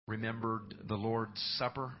remembered the Lord's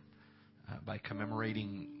Supper by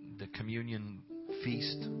commemorating the communion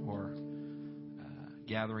feast or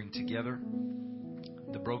gathering together.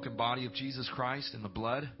 The broken body of Jesus Christ and the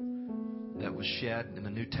blood that was shed in the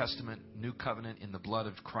New Testament, New Covenant in the blood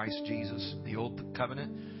of Christ Jesus. The Old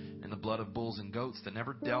Covenant in the blood of bulls and goats that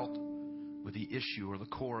never dealt with the issue or the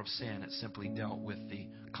core of sin. It simply dealt with the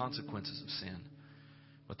consequences of sin.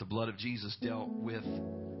 But the blood of Jesus dealt with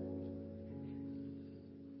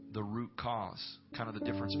the root cause, kind of the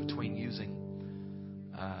difference between using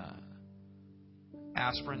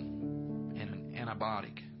aspirin and an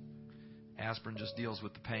antibiotic. Aspirin just deals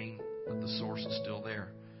with the pain, but the source is still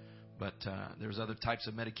there. But there's other types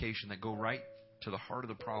of medication that go right to the heart of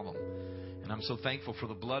the problem. And I'm so thankful for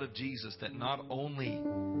the blood of Jesus that not only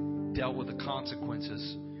dealt with the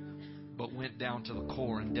consequences, but went down to the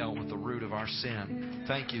core and dealt with the root of our sin.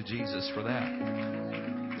 Thank you, Jesus, for that.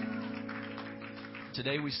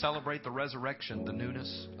 Today we celebrate the resurrection, the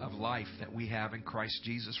newness of life that we have in Christ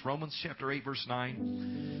Jesus. Romans chapter 8, verse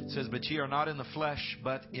 9 says, "But ye are not in the flesh,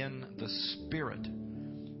 but in the Spirit,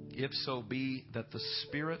 if so be that the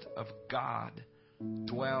Spirit of God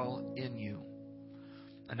dwell in you.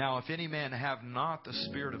 And now if any man have not the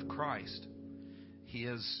Spirit of Christ, he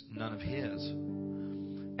is none of his.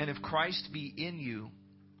 And if Christ be in you,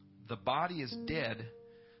 the body is dead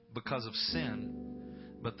because of sin,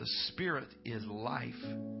 but the Spirit is life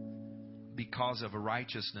because of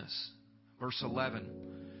righteousness." Verse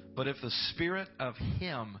 11, "But if the Spirit of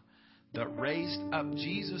Him that raised up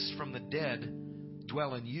Jesus from the dead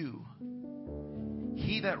dwell in you,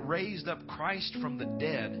 He that raised up Christ from the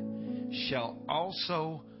dead shall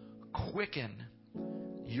also quicken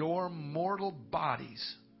your mortal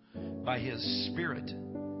bodies by His Spirit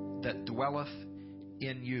that dwelleth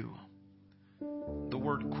in you." The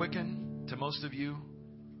word quicken, to most of you,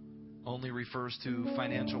 only refers to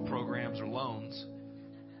financial programs or loans.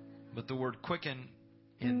 But the word quicken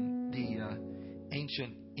in the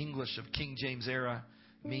ancient English of King James era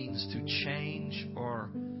means to change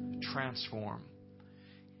or transform.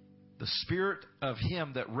 The Spirit of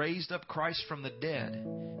Him that raised up Christ from the dead,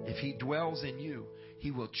 if He dwells in you, He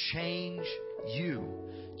will change you,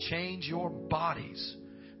 change your bodies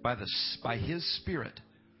by His Spirit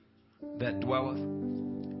that dwelleth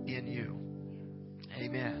in you.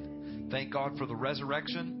 Amen. Thank God for the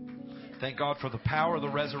resurrection. Thank God for the power of the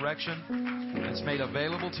resurrection that's made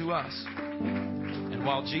available to us. And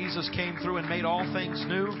while Jesus came through and made all things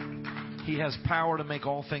new, He has power to make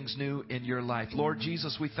all things new in your life. Lord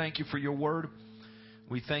Jesus, we thank You for Your word.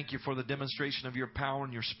 We thank You for the demonstration of Your power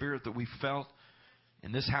and Your Spirit that we felt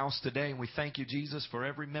in this house today. And we thank You, Jesus, for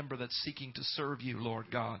every member that's seeking to serve You,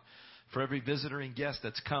 Lord God. For every visitor and guest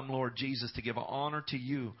that's come, Lord Jesus, to give honor to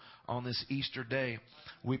You on this Easter day.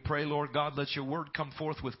 We pray, Lord God, let Your word come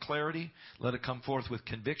forth with clarity. Let it come forth with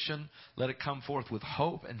conviction. Let it come forth with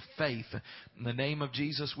hope and faith. In the name of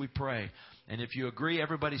Jesus we pray. And if you agree,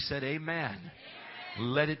 everybody said amen.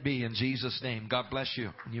 Let it be in Jesus' name. God bless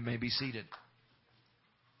you. You may be seated.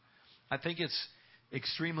 I think it's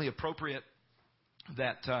extremely appropriate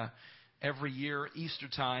that every year Easter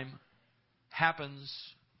time happens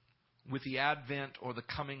with the advent or the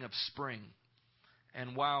coming of spring.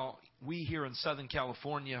 And while we here in Southern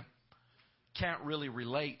California can't really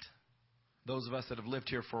relate, those of us that have lived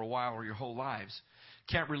here for a while or your whole lives,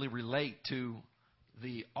 can't really relate to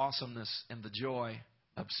the awesomeness and the joy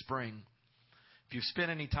of spring. If you've spent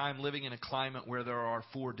any time living in a climate where there are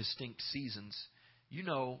 4 distinct seasons, you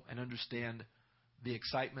know and understand the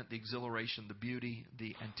excitement, the exhilaration, the beauty,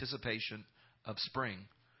 the anticipation of spring.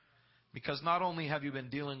 Because not only have you been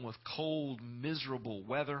dealing with cold, miserable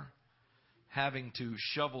weather, having to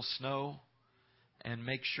shovel snow and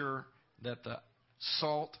make sure that the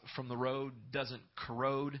salt from the road doesn't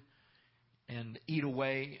corrode and eat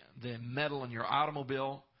away the metal in your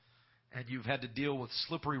automobile, and you've had to deal with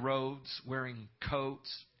slippery roads, wearing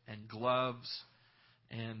coats and gloves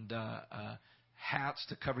and hats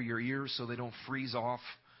to cover your ears so they don't freeze off.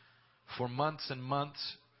 For months and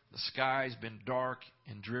months, the sky's been dark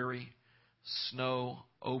and dreary. Snow,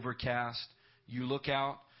 overcast. You look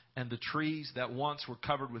out and the trees that once were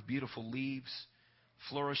covered with beautiful leaves,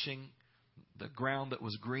 flourishing, the ground that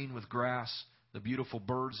was green with grass, the beautiful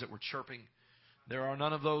birds that were chirping. There are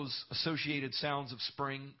none of those associated sounds of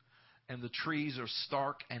spring, and the trees are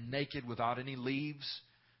stark and naked without any leaves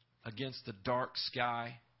against the dark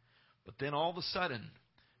sky. But then all of a sudden,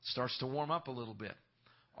 it starts to warm up a little bit.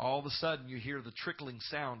 All of a sudden, you hear the trickling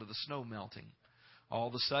sound of the snow melting. All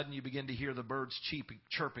of a sudden, you begin to hear the birds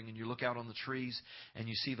chirping, and you look out on the trees, and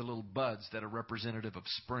you see the little buds that are representative of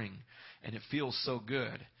spring. And it feels so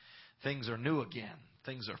good. Things are new again.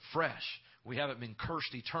 Things are fresh. We haven't been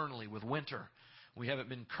cursed eternally with winter. We haven't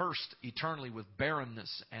been cursed eternally with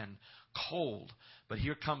barrenness and cold. But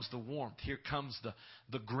here comes the warmth. Here comes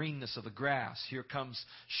the greenness of the grass. Here comes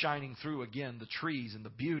shining through again the trees and the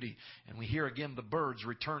beauty. And we hear again the birds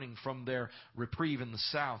returning from their reprieve in the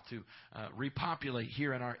south to repopulate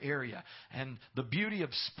here in our area. And the beauty of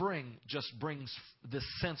spring just brings this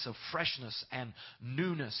sense of freshness and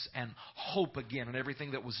newness and hope again. And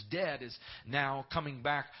everything that was dead is now coming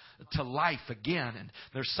back to life again. And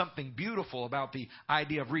there's something beautiful about the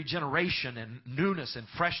idea of regeneration and newness and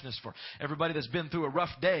freshness for everybody that's been through a rough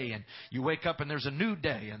day, and you wake up and there's a new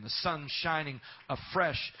day and the sun's shining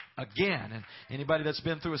afresh again. And anybody that's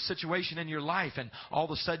been through a situation in your life and all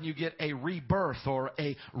of a sudden you get a rebirth or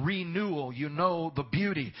a renewal, you know the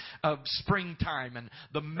beauty of springtime. And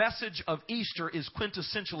the message of Easter is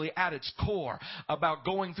quintessentially at its core about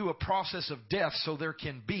going through a process of death so there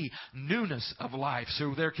can be newness of life,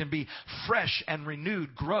 so there can be fresh and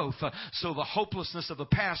renewed growth, so the hopelessness of the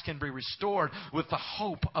past can be restored with the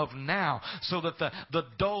hope of now, so that the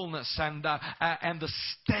dullness and the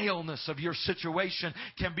staleness of your situation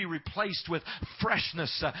can be replaced with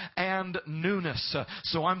freshness and newness.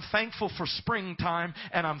 So I'm thankful for springtime,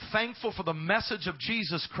 and I'm thankful for the message of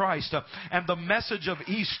Jesus Christ and the message of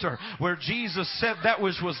Easter, where Jesus said that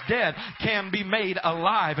which was dead can be made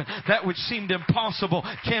alive, and that which seemed impossible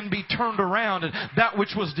can be turned around, and that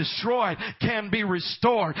which was destroyed can be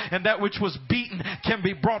restored, and that which was beaten can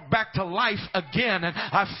be brought back to life again. And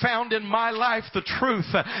I found in my life the truth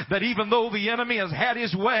that even though the enemy has had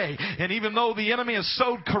his way, and even though the enemy has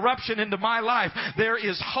sowed corruption into my life, there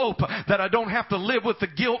is hope that I don't have to live with the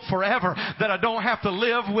guilt forever, that I don't have to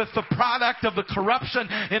live with the product of the corruption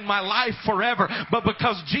in my life forever. But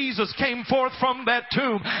because Jesus came forth from that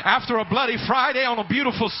tomb after a bloody Friday on a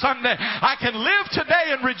beautiful Sunday, I can live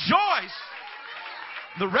today and rejoice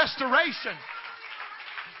the restoration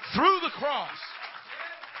through the cross,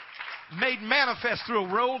 made manifest through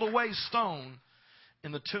a rolled away stone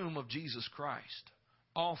in the tomb of Jesus Christ.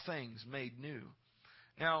 All things made new.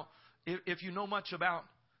 Now, if you know much about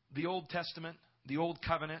the Old Testament, the Old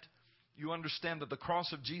Covenant, you understand that the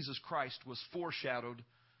cross of Jesus Christ was foreshadowed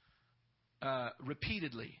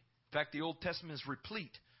repeatedly. In fact, the Old Testament is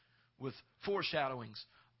replete with foreshadowings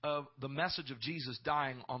of the message of Jesus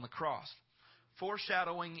dying on the cross.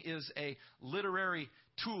 Foreshadowing is a literary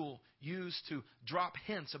tool used to drop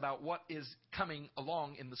hints about what is coming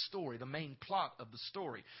along in the story, the main plot of the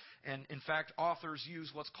story. And in fact, authors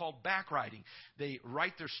use what's called backwriting. They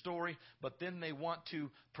write their story, but then they want to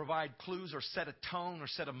provide clues or set a tone or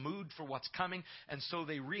set a mood for what's coming. And so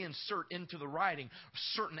they reinsert into the writing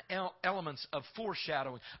certain elements of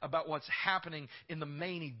foreshadowing about what's happening in the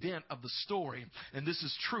main event of the story. And this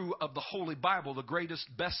is true of the Holy Bible. The greatest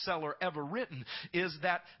bestseller ever written is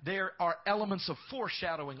that there are elements of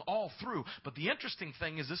foreshadowing all through. But the interesting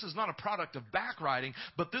thing is this is not a product of backwriting,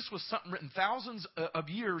 but this was something written thousands of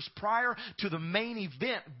years prior to the main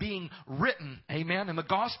event being written. Amen. In the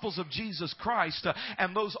Gospels of Jesus Christ.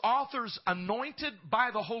 And those authors anointed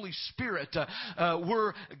by the Holy Spirit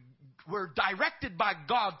were directed by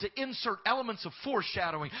God to insert elements of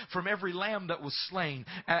foreshadowing from every lamb that was slain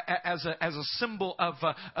as a symbol of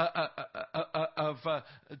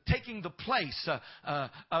taking the place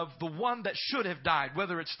of the one that should have died.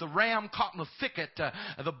 Whether it's the ram caught in the thicket,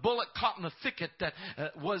 the bullock caught in the thicket that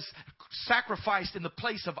was sacrificed in the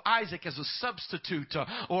place of Isaac as a substitute,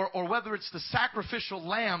 or whether it's the sacrificial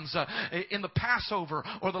lambs in the Passover,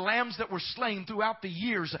 or the lambs that were slain throughout the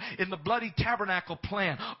years in the bloody tabernacle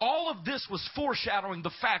plan. All of this was foreshadowing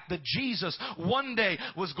the fact that Jesus one day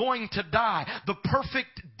was going to die the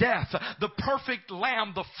perfect death, the perfect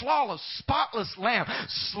lamb, the flawless, spotless lamb,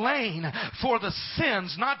 slain for the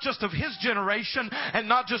sins, not just of his generation and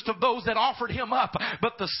not just of those that offered him up,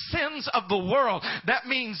 but the sins of the world. That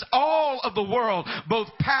means all of the world, both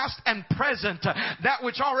past and present, that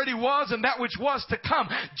which already was and that which was to come.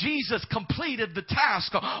 Jesus completed the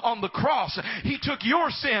task on the cross. He took your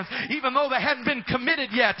sins, even though they hadn't been committed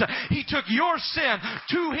yet. He took your sin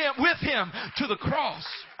to him, with him, to the cross.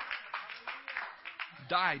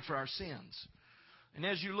 Died for our sins. And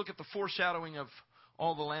as you look at the foreshadowing of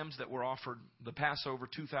all the lambs that were offered, the Passover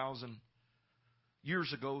 2,000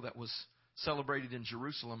 years ago that was celebrated in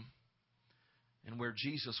Jerusalem, and where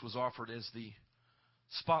Jesus was offered as the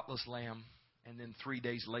spotless lamb, and then 3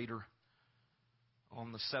 days later,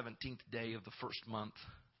 on the 17th day of the first month,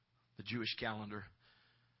 the Jewish calendar,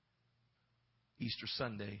 Easter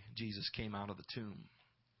Sunday, Jesus came out of the tomb.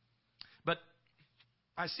 But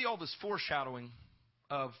I see all this foreshadowing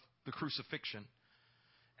of the crucifixion.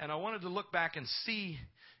 And I wanted to look back and see,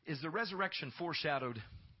 is the resurrection foreshadowed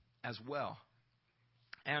as well?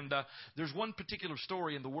 And there's one particular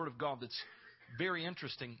story in the Word of God that's very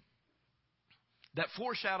interesting that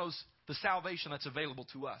foreshadows the salvation that's available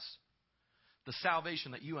to us. The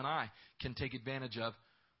salvation that you and I can take advantage of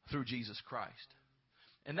through Jesus Christ.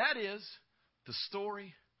 And that is the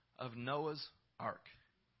story of Noah's Ark.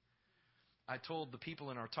 I told the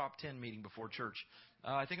people in our top 10 meeting before church,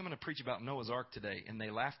 I think I'm going to preach about Noah's Ark today. And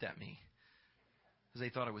they laughed at me because they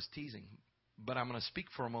thought I was teasing. But I'm going to speak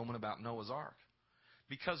for a moment about Noah's Ark.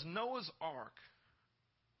 Because Noah's Ark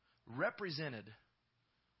represented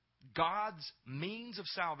God's means of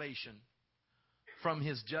salvation from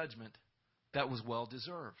His judgment that was well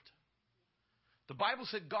deserved. The Bible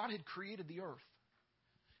said God had created the earth.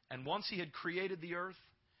 And once He had created the earth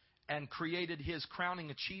and created His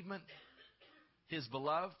crowning achievement, His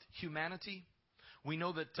beloved humanity, we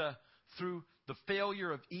know that through the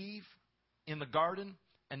failure of Eve in the garden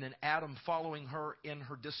and then Adam following her in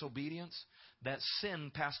her disobedience, that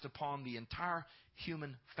sin passed upon the entire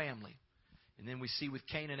human family. And then we see with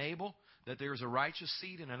Cain and Abel that there's a righteous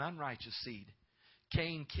seed and an unrighteous seed.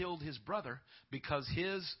 Cain killed his brother because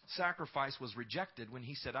his sacrifice was rejected when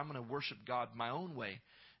he said, I'm going to worship God my own way.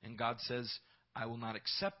 And God says, I will not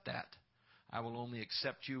accept that. I will only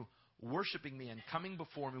accept you worshiping me and coming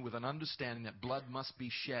before me with an understanding that blood must be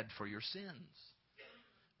shed for your sins.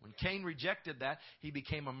 When Cain rejected that, he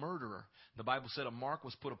became a murderer. The Bible said a mark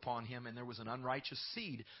was put upon him and there was an unrighteous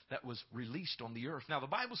seed that was released on the earth. Now the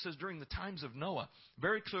Bible says during the times of Noah,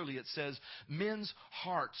 very clearly it says, men's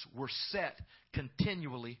hearts were set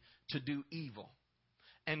continually to do evil.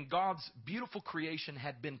 And God's beautiful creation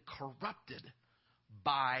had been corrupted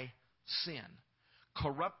by sin.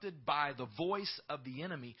 Corrupted by the voice of the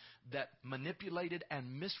enemy that manipulated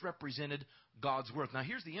and misrepresented God's word. Now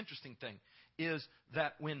here's the interesting thing, is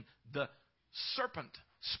that when the serpent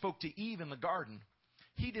spoke to Eve in the garden,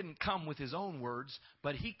 he didn't come with his own words,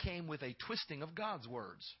 but he came with a twisting of God's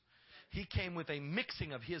words. He came with a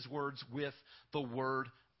mixing of his words with the word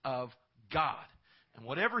of God. And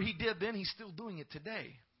whatever he did then, he's still doing it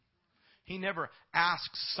today. He never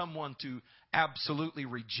asks someone to absolutely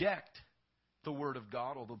reject the word of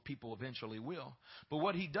God, although people eventually will. But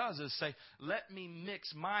what he does is say, let me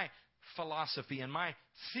mix my philosophy and my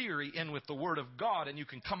theory in with the word of God, and you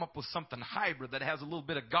can come up with something hybrid that has a little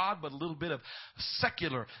bit of God but a little bit of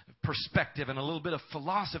secular perspective and a little bit of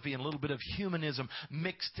philosophy and a little bit of humanism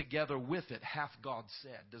mixed together with it. Hath God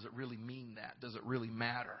said? Does it really mean that? Does it really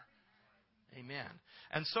matter? Amen.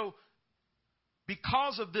 And so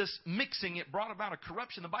because of this mixing, it brought about a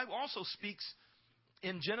corruption. The Bible also speaks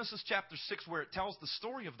in Genesis chapter 6 where it tells the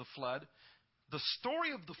story of the flood. The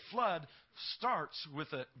story of the flood starts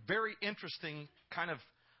with a very interesting, kind of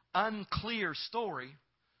unclear story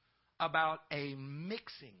about a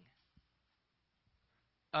mixing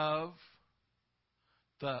of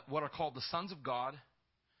what are called the sons of God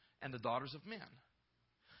and the daughters of men.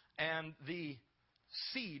 And the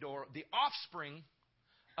seed or the offspring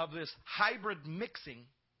of this hybrid mixing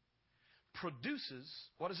produces,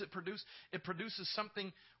 what does it produce? It produces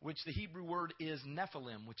something which the Hebrew word is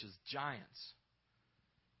Nephilim, which is giants.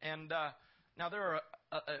 And now there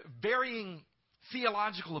are varying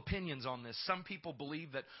theological opinions on this. Some people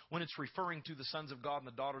believe that when it's referring to the sons of God and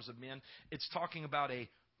the daughters of men, it's talking about a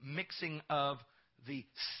mixing of the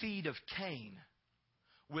seed of Cain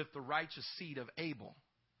with the righteous seed of Abel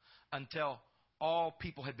until all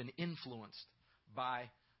people had been influenced by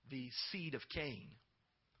the seed of Cain,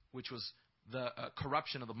 which was the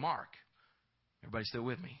corruption of the mark. Everybody still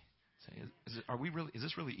with me? Is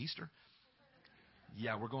this really Easter?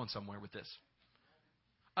 Yeah, we're going somewhere with this.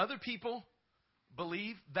 Other people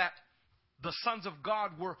believe that the sons of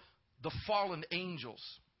God were the fallen angels,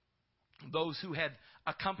 those who had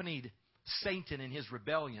accompanied Satan in his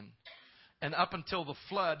rebellion. And up until the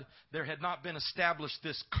flood, there had not been established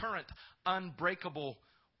this current unbreakable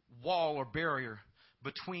wall or barrier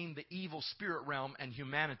between the evil spirit realm and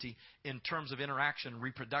humanity in terms of interaction and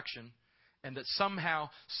reproduction. And that somehow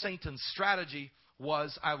Satan's strategy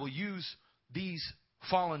was, I will use these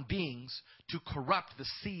fallen beings to corrupt the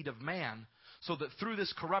seed of man, so that through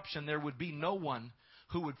this corruption there would be no one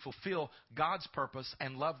who would fulfill God's purpose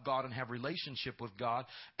and love God and have relationship with God.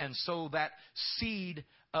 And so that seed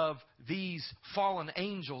of these fallen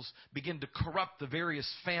angels begin to corrupt the various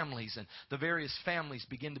families, and the various families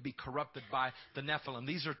begin to be corrupted by the Nephilim.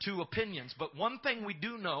 These are two opinions, but one thing we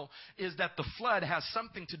do know is that the flood has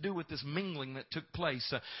something to do with this mingling that took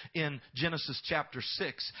place in Genesis chapter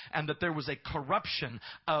 6, and that there was a corruption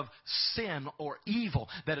of sin or evil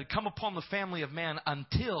that had come upon the family of man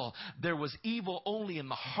until there was evil only in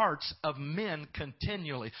the hearts of men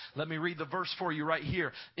continually. Let me read the verse for you right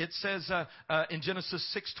here. It says in Genesis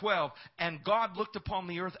 6:12, and God looked upon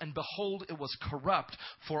the earth, and behold, it was corrupt,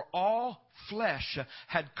 for all flesh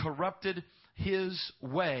had corrupted his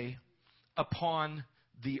way upon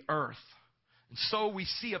the earth. And so we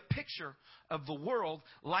see a picture of the world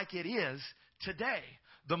like it is today.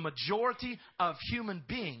 The majority of human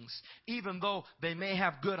beings, even though they may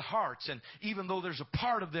have good hearts, and even though there's a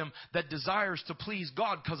part of them that desires to please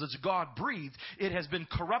God because it's God-breathed, it has been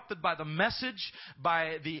corrupted by the message,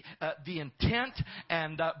 by the intent,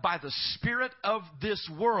 and by the spirit of this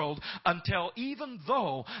world, until even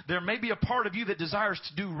though there may be a part of you that desires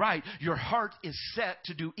to do right, your heart is set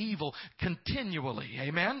to do evil continually.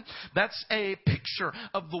 Amen? That's a picture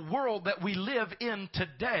of the world that we live in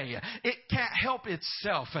today. It can't help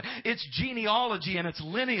itself. Its genealogy and its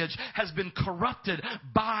lineage has been corrupted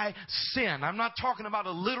by sin. I'm not talking about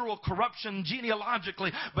a literal corruption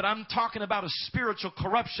genealogically, but I'm talking about a spiritual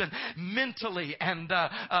corruption mentally and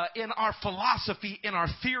in our philosophy, in our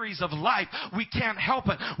theories of life. We can't help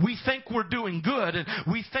it. We think we're doing good and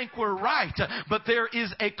we think we're right, but there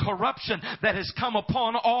is a corruption that has come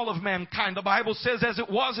upon all of mankind. The Bible says, as it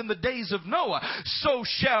was in the days of Noah, so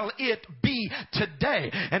shall it be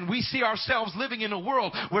today. And we see ourselves living in a world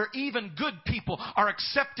where even good people are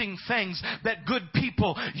accepting things that good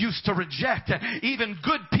people used to reject. Even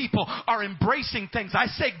good people are embracing things. I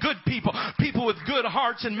say good people, people with good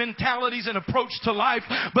hearts and mentalities and approach to life,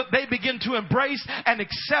 but they begin to embrace and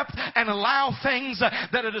accept and allow things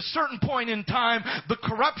that at a certain point in time, the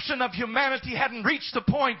corruption of humanity hadn't reached the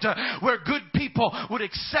point where good people would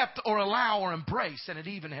accept or allow or embrace, and it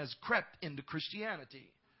even has crept into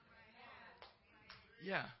Christianity.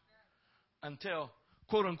 Yeah. Until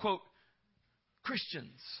quote unquote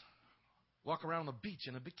Christians walk around the beach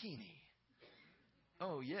in a bikini.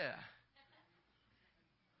 Oh yeah.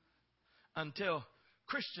 Until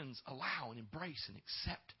Christians allow and embrace and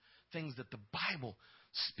accept things that the Bible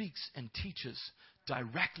speaks and teaches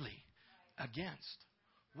directly against.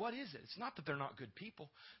 What is it? It's not that they're not good people.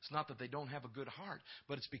 It's not that they don't have a good heart.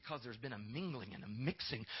 But it's because there's been a mingling and a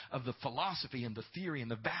mixing of the philosophy and the theory and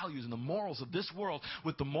the values and the morals of this world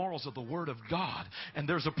with the morals of the Word of God. And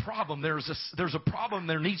there's a problem. There's a problem.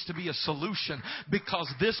 There needs to be a solution, because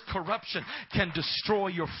this corruption can destroy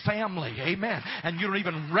your family. Amen. And you don't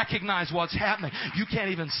even recognize what's happening. You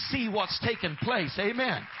can't even see what's taking place.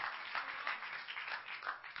 Amen.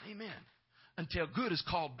 Amen. Until good is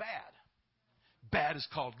called bad. Bad is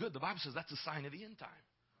called good. The Bible says that's a sign of the end time.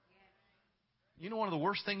 You know one of the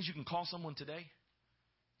worst things you can call someone today?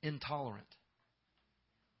 Intolerant.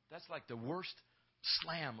 That's like the worst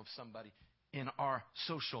slam of somebody in our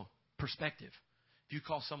social perspective. If you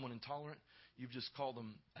call someone intolerant, you've just called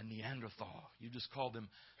them a Neanderthal. You've just called them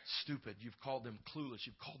stupid. You've called them clueless.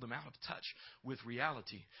 You've called them out of touch with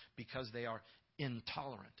reality because they are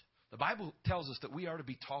intolerant. The Bible tells us that we are to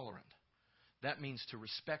be tolerant. That means to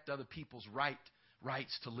respect other people's rights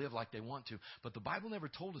to live like they want to. But the Bible never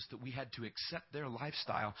told us that we had to accept their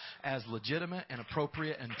lifestyle as legitimate and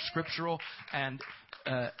appropriate and scriptural and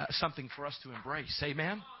something for us to embrace.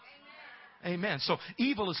 Amen? Amen. So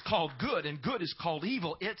evil is called good and good is called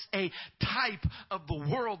evil. It's a type of the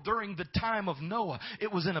world during the time of Noah.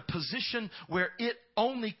 It was in a position where it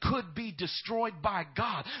only could be destroyed by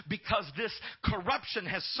God, because this corruption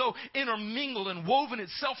has so intermingled and woven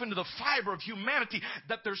itself into the fiber of humanity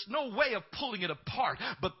that there's no way of pulling it apart.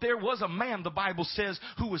 But there was a man, the Bible says,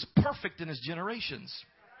 who was perfect in his generations,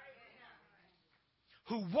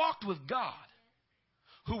 who walked with God,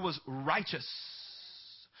 who was righteous.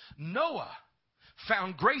 Noah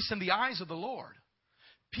found grace in the eyes of the Lord.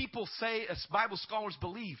 People say, as Bible scholars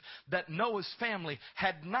believe, that Noah's family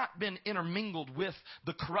had not been intermingled with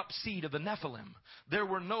the corrupt seed of the Nephilim. There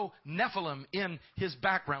were no Nephilim in his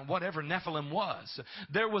background, whatever Nephilim was.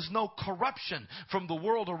 There was no corruption from the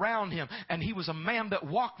world around him. And he was a man that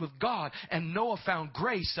walked with God. And Noah found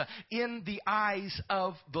grace in the eyes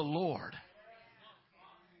of the Lord.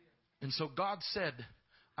 And so God said,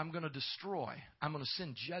 I'm going to destroy. I'm going to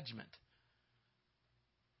send judgment.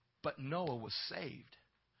 But Noah was saved.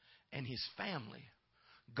 And his family,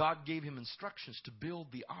 God gave him instructions to build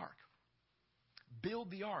the ark. Build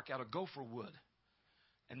the ark out of gopher wood.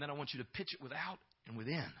 And then I want you to pitch it without and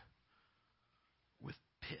within with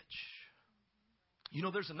pitch. You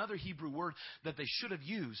know, there's another Hebrew word that they should have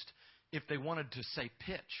used if they wanted to say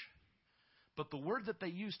pitch. But the word that they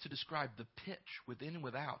use to describe the pitch within and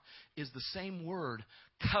without is the same word,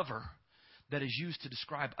 cover, that is used to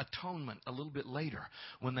describe atonement a little bit later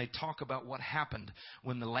when they talk about what happened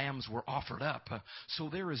when the lambs were offered up. So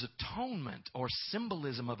there is atonement or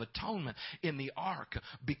symbolism of atonement in the ark,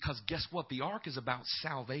 because guess what? The ark is about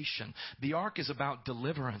salvation. The ark is about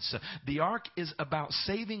deliverance. The ark is about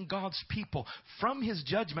saving God's people from His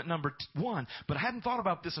judgment, number one. But I hadn't thought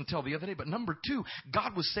about this until the other day. But number two,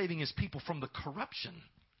 God was saving His people from the corruption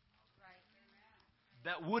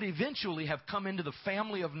that would eventually have come into the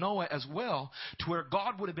family of Noah as well, to where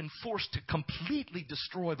God would have been forced to completely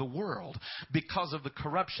destroy the world because of the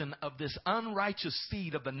corruption of this unrighteous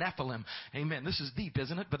seed of the Nephilim. Amen. This is deep,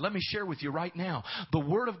 isn't it? But let me share with you right now. The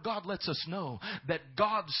Word of God lets us know that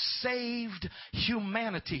God saved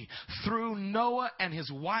humanity through Noah and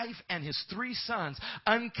his wife and his 3 sons,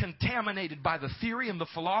 uncontaminated by the theory and the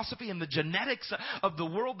philosophy and the genetics of the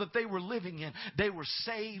world that they were living in. They were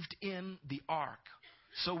saved in the ark.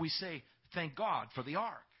 So we say, thank God for the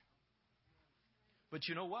ark. But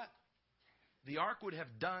you know what? The ark would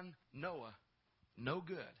have done Noah no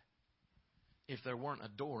good if there weren't a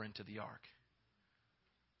door into the ark.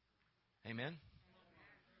 Amen?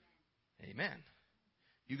 Amen.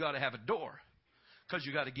 You got to have a door, because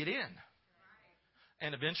you got to get in.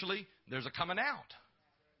 And eventually, there's a coming out.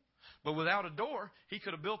 But without a door, he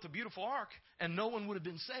could have built a beautiful ark and no one would have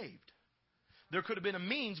been saved. There could have been a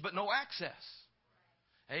means, but no access.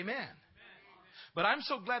 Amen. But I'm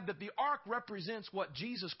so glad that the ark represents what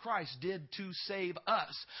Jesus Christ did to save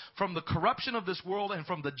us from the corruption of this world and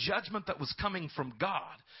from the judgment that was coming from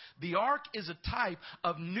God. The ark is a type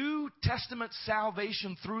of New Testament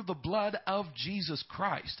salvation through the blood of Jesus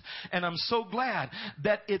Christ. And I'm so glad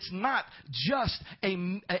that it's not just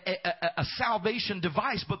a salvation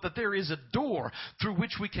device, but that there is a door through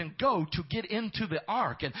which we can go to get into the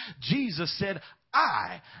ark. And Jesus said,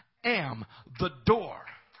 I am the door.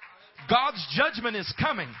 God's judgment is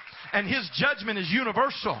coming, and His judgment is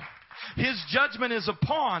universal. His judgment is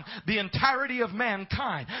upon the entirety of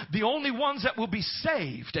mankind. The only ones that will be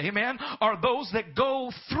saved, amen, are those that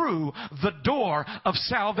go through the door of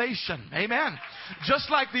salvation. Amen. Just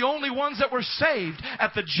like the only ones that were saved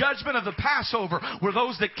at the judgment of the Passover were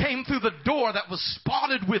those that came through the door that was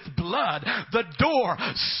spotted with blood. The door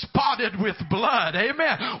spotted with blood.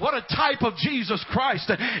 Amen. What a type of Jesus Christ.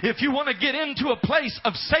 If you want to get into a place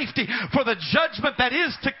of safety for the judgment that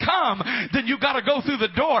is to come, then you got to go through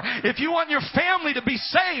the door. If you want your family to be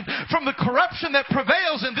saved from the corruption that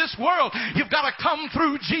prevails in this world, you've got to come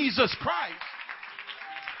through Jesus Christ.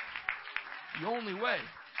 The only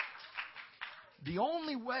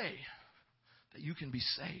way that you can be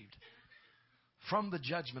saved from the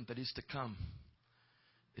judgment that is to come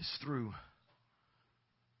is through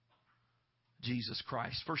Jesus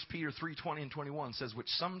Christ. 1 Peter 3:20 and 21 says, which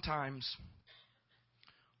sometimes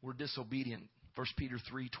were disobedient. 1 Peter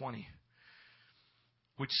 3:20.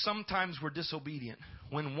 Which sometimes were disobedient,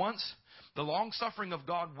 when once the long-suffering of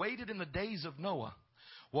God waited in the days of Noah,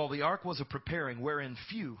 while the ark was a-preparing, wherein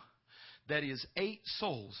few, that is 8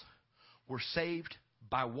 souls, were saved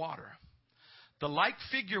by water. The like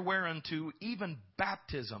figure whereunto even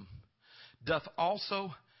baptism doth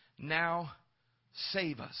also now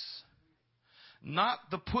save us. Not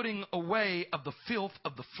the putting away of the filth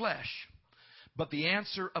of the flesh, but the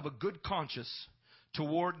answer of a good conscience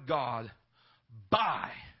toward God, by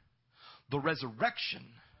the resurrection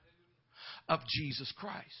of Jesus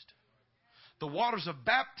Christ. The waters of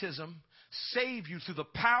baptism save you through the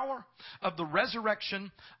power of the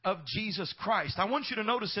resurrection of Jesus Christ. I want you to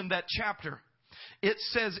notice in that chapter, it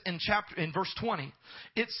says in verse 20,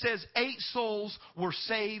 it says 8 souls were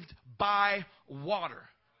saved by water.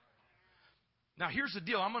 Now here's the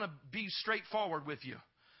deal. I'm going to be straightforward with you.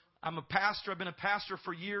 I'm a pastor. I've been a pastor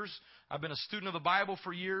for years. I've been a student of the Bible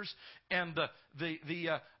for years. And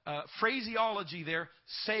the phraseology there,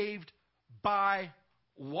 saved by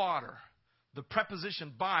water. The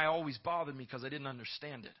preposition by always bothered me because I didn't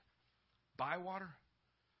understand it. By water?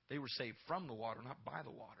 They were saved from the water, not by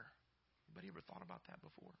the water. Anybody ever thought about that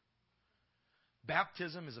before?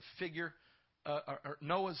 Baptism is a figure.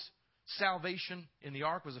 Noah's salvation in the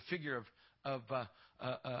ark was a figure of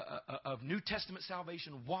New Testament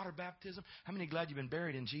salvation, water baptism. How many are glad you've been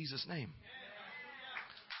buried in Jesus' name?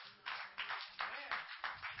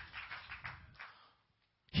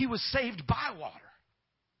 He was saved by water.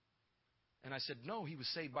 And I said, no, he was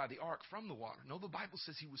saved by the ark from the water. No, the Bible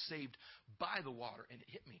says he was saved by the water. And it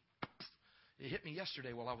hit me. It hit me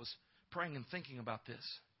yesterday while I was praying and thinking about this.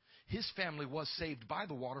 his family was saved by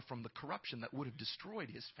the water from the corruption that would have destroyed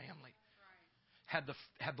his family. Had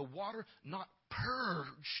the water not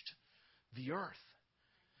purged the earth.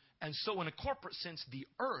 And so in a corporate sense, the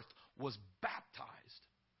earth was baptized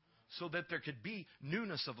so that there could be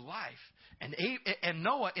newness of life. And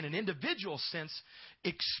Noah, in an individual sense,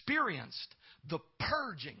 experienced the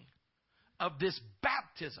purging of this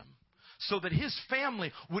baptism so that his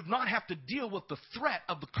family would not have to deal with the threat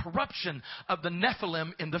of the corruption of the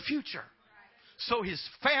Nephilim in the future. So his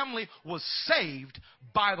family was saved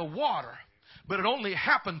by the water. But it only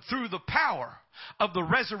happened through the power of the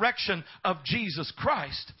resurrection of Jesus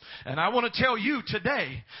Christ. And I want to tell you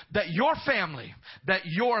today that your family, that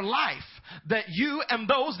your life, that you and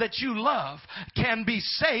those that you love can be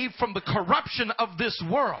saved from the corruption of this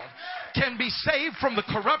world. Can be saved from the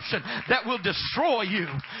corruption that will destroy you.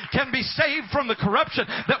 Can be saved from the corruption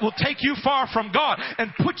that will take you far from God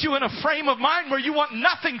and put you in a frame of mind where you want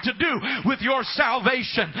nothing to do with your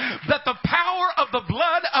salvation. That the power of the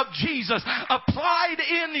blood of Jesus applied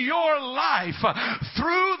in your life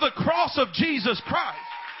through the cross of Jesus Christ.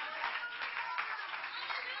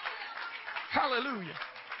 Hallelujah.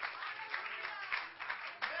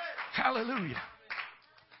 Hallelujah.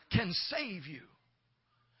 Can save you.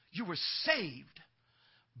 You were saved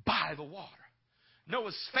by the water.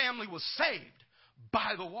 Noah's family was saved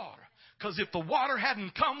by the water. Because if the water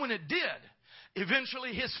hadn't come when it did,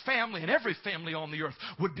 eventually his family and every family on the earth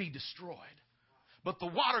would be destroyed. But the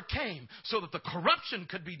water came so that the corruption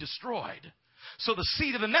could be destroyed. So the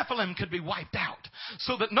seed of the Nephilim could be wiped out.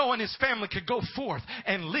 So that Noah and his family could go forth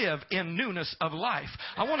and live in newness of life.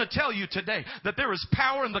 I want to tell you today that there is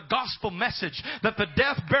power in the gospel message. That the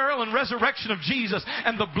death, burial, and resurrection of Jesus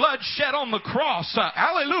and the blood shed on the cross,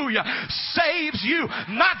 hallelujah, saves you.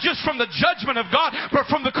 Not just from the judgment of God, but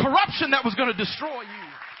from the corruption that was going to destroy you.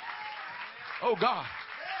 Oh God.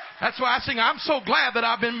 That's why I sing, I'm so glad that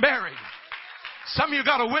I've been buried. Some of you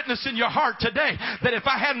got a witness in your heart today that if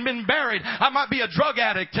I hadn't been buried, I might be a drug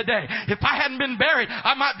addict today. If I hadn't been buried,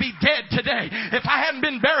 I might be dead today. If I hadn't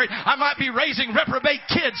been buried, I might be raising reprobate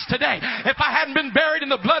kids today. If I hadn't been buried in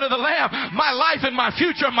the blood of the Lamb, my life and my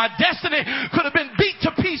future and my destiny could have been beat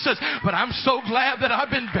to pieces. But I'm so glad that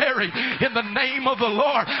I've been buried in the name of the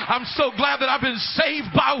Lord. I'm so glad that I've been saved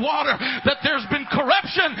by water, that there's been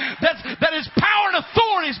corruption, that His power and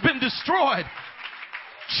authority has been destroyed.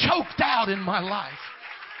 Choked out in my life.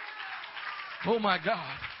 Oh my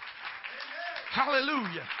God.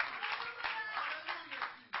 Hallelujah.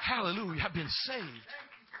 Hallelujah. I've been saved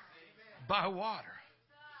by water.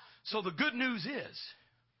 So the good news is,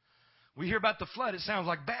 we hear about the flood, it sounds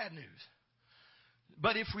like bad news.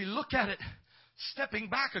 But if we look at it, stepping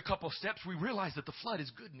back a couple steps, we realize that the flood is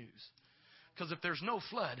good news. Because if there's no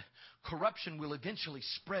flood, corruption will eventually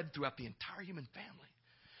spread throughout the entire human family.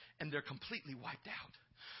 And they're completely wiped out.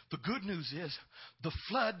 The good news is the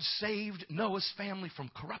flood saved Noah's family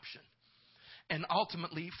from corruption and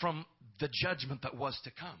ultimately from the judgment that was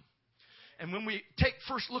to come. And when we take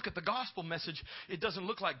first look at the gospel message, it doesn't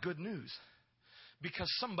look like good news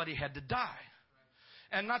because somebody had to die.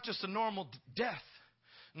 And not just a normal death,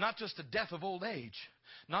 not just a death of old age,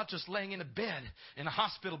 not just laying in a bed, in a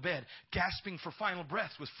hospital bed, gasping for final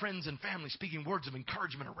breath with friends and family speaking words of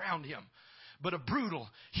encouragement around him. But a brutal,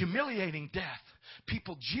 humiliating death.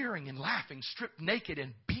 People jeering and laughing, stripped naked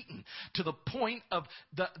and beaten to the point of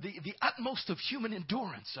the utmost of human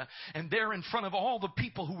endurance. And there in front of all the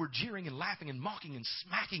people who were jeering and laughing and mocking and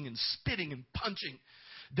smacking and spitting and punching.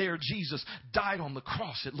 There Jesus died on the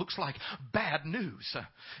cross. It looks like bad news.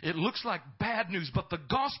 It looks like bad news, but the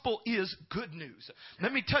gospel is good news.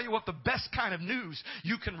 Let me tell you what the best kind of news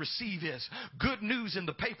you can receive is. Good news in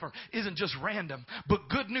the paper isn't just random, but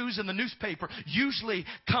good news in the newspaper usually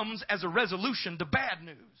comes as a resolution to bad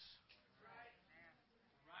news.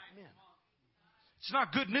 Amen. It's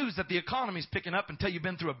not good news that the economy's picking up until you've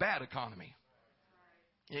been through a bad economy.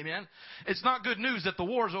 Amen. It's not good news that the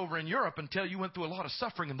war's over in Europe until you went through a lot of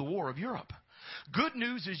suffering in the war of Europe. Good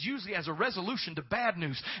news is usually as a resolution to bad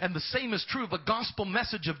news. And the same is true of the gospel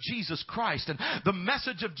message of Jesus Christ. And the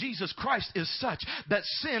message of Jesus Christ is such that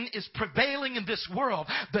sin is prevailing in this world.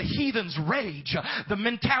 The heathens rage. The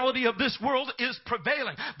mentality of this world is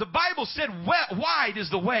prevailing. The Bible said wide is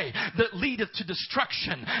the way that leadeth to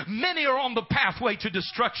destruction. Many are on the pathway to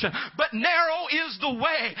destruction. But narrow is the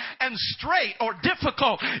way, and straight or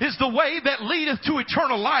difficult is the way that leadeth to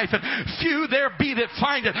eternal life. And few there be that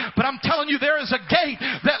find it. But I'm telling you, there is a gate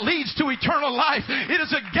that leads to eternal life. It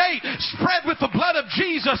is a gate spread with the blood of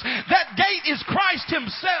Jesus. That gate is Christ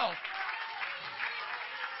Himself.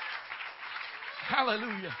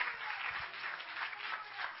 Hallelujah.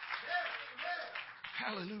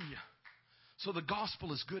 Hallelujah. So the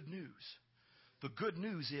gospel is good news. The good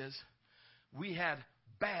news is we had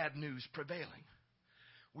bad news prevailing.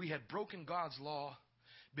 We had broken God's law,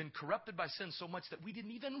 been corrupted by sin so much that we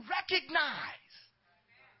didn't even recognize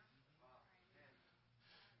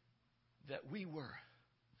that we were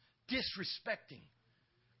disrespecting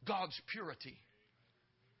God's purity.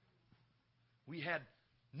 We had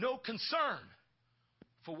no concern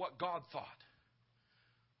for what God thought.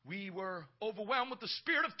 We were overwhelmed with the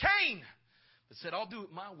spirit of Cain that said, I'll do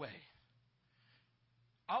it my way.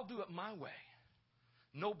 I'll do it my way.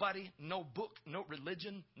 Nobody, no book, no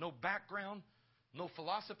religion, no background, no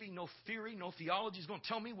philosophy, no theory, no theology is going to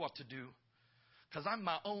tell me what to do, because I'm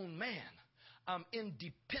my own man. I'm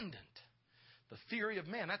independent. The theory of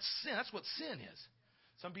man, that's sin. That's what sin is.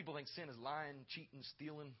 Some people think sin is lying, cheating,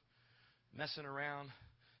 stealing, messing around,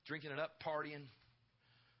 drinking it up, partying,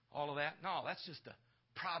 all of that. No, that's just a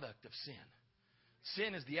product of sin.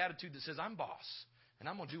 Sin is the attitude that says, I'm boss, and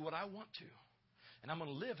I'm going to do what I want to, and I'm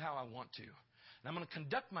going to live how I want to, and I'm going to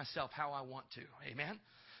conduct myself how I want to. Amen?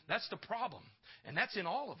 That's the problem, and that's in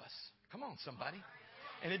all of us. Come on, somebody.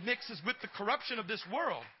 And it mixes with the corruption of this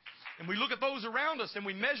world. And we look at those around us and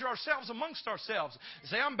we measure ourselves amongst ourselves and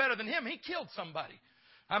say, I'm better than him. He killed somebody.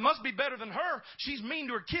 I must be better than her. She's mean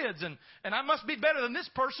to her kids. And I must be better than this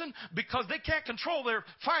person because they can't control their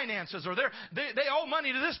finances, or they owe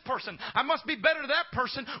money to this person. I must be better to that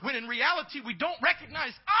person, when in reality we don't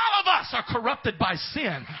recognize all of us are corrupted by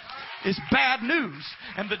sin. Is bad news.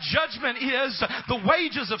 And the judgment is, the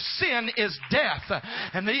wages of sin is death.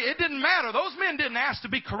 And it didn't matter. Those men didn't ask to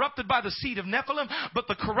be corrupted by the seed of Nephilim, but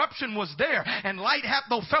the corruption was there. And light hath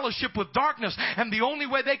no fellowship with darkness. And the only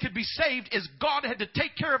way they could be saved is God had to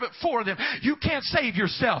take care of it for them. You can't save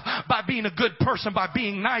yourself by being a good person, by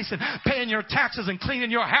being nice and paying your taxes and cleaning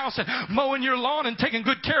your house and mowing your lawn and taking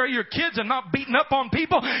good care of your kids and not beating up on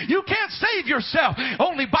people. You can't save yourself.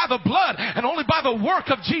 Only by the blood and only by the work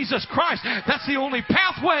of Jesus Christ. That's the only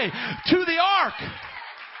pathway to the ark.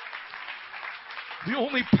 The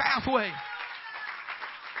only pathway.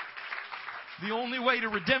 The only way to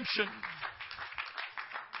redemption.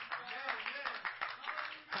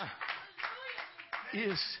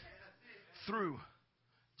 Is through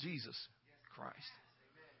Jesus Christ.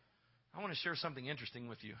 I want to share something interesting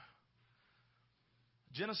with you.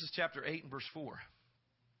 Genesis chapter 8 and verse 4.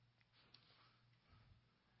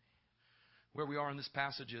 Where we are in this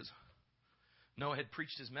passage is, Noah had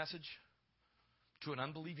preached his message to an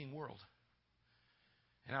unbelieving world.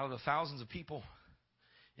 And out of the thousands of people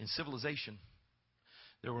in civilization,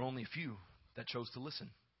 there were only a few that chose to listen.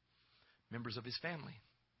 Members of his family,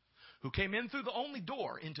 who came in through the only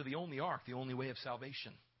door into the only ark, the only way of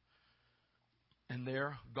salvation. And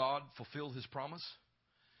there, God fulfilled his promise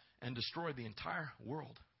and destroyed the entire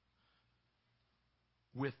world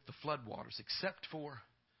with the floodwaters, except for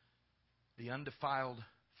the undefiled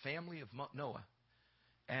family of Noah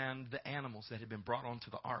and the animals that had been brought onto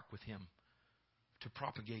the ark with him to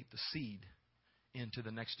propagate the seed into the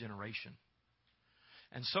next generation.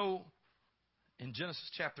 And so, in Genesis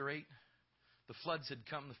chapter 8, the floods had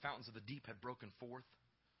come, the fountains of the deep had broken forth.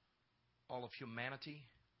 All of humanity,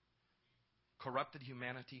 corrupted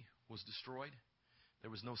humanity, was destroyed. There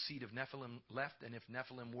was no seed of Nephilim left, and if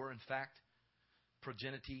Nephilim were in fact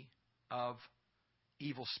progeny of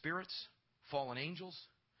evil spirits, fallen angels,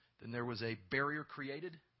 then there was a barrier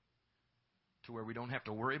created to where we don't have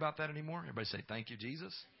to worry about that anymore. Everybody say, thank you,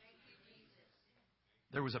 Jesus. Thank you,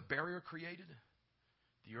 Jesus. There was a barrier created.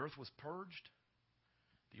 The earth was purged.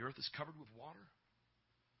 The earth is covered with water.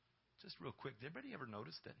 Just real quick, did anybody ever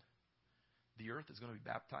notice that the earth is going to be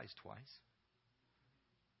baptized twice?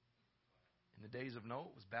 In the days of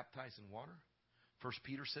Noah, it was baptized in water. 1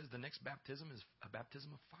 Peter says the next baptism is a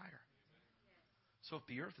baptism of fire. So if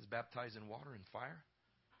the earth is baptized in water and fire,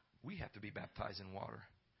 we have to be baptized in water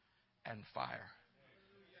and fire.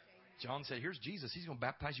 John said, here's Jesus. He's going to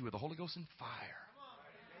baptize you with the Holy Ghost and fire.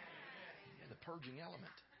 Yeah, the purging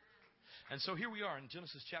element. And so here we are in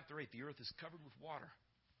Genesis chapter 8. The earth is covered with water.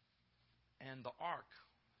 And the ark,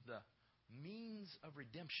 the means of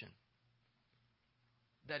redemption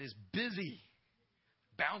that is busy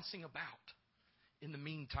bouncing about in the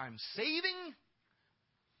meantime, saving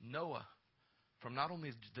Noah from not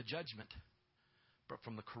only the judgment, but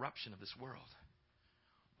from the corruption of this world.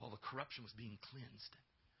 While the corruption was being cleansed.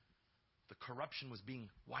 The corruption was being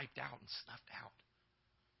wiped out and snuffed out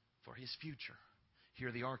for his future.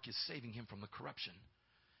 Here the ark is saving him from the corruption.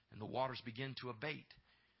 And the waters begin to abate.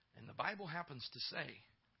 And the Bible happens to say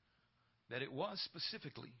that it was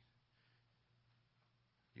specifically,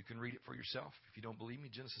 you can read it for yourself if you don't believe me,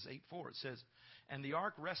 Genesis 8:4. It says, and the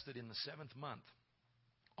ark rested in the 7th month.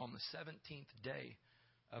 on the 17th day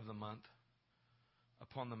of the month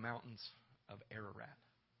upon the mountains of Ararat.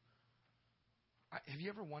 Have you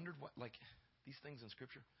ever wondered what, like, these things in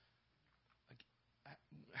Scripture, like,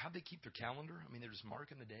 how they keep their calendar? I mean, they're just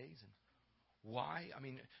marking the days. And why? I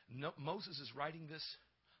mean, Moses is writing this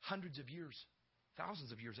hundreds of years,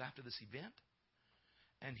 thousands of years after this event,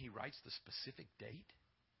 and he writes the specific date.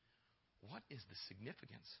 What is the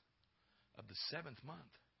significance of the 7th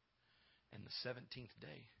month and the 17th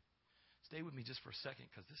day? Stay with me just for a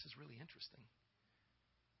second, because this is really interesting.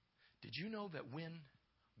 Did you know that when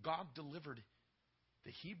God delivered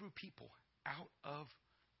the Hebrew people out of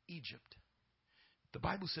Egypt, the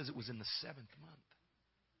Bible says it was in the 7th month?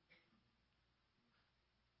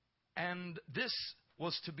 And this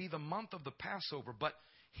was to be the month of the Passover, but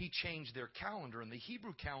he changed their calendar, and the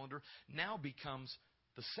Hebrew calendar now becomes,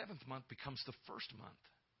 the 7th month becomes the 1st month.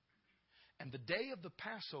 And the day of the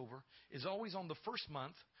Passover is always on the 1st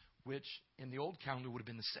month, which in the old calendar would have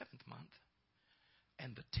been the 7th month.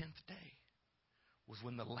 And the 10th day was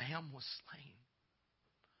when the lamb was slain.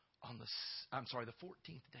 On the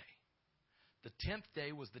 14th day. The 10th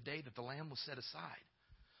day was the day that the lamb was set aside.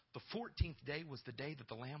 The 14th day was the day that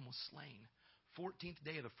the lamb was slain. 14th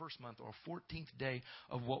day of the 1st month, or 14th day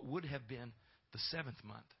of what would have been the 7th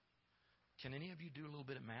month. Can any of you do a little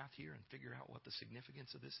bit of math here and figure out what the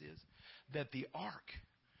significance of this is? That the ark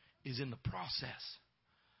is in the process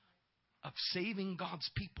of saving God's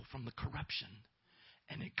people from the corruption.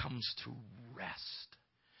 And it comes to rest.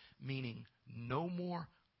 Meaning no more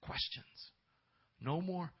questions. No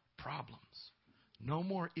more problems. No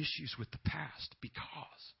more issues with the past.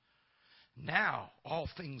 Because now all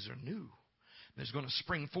things are new. There's going to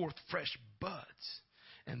spring forth fresh buds.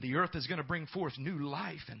 And the earth is going to bring forth new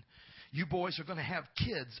life. And you boys are going to have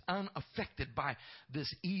kids unaffected by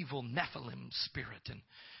this evil Nephilim spirit. And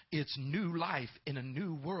it's new life in a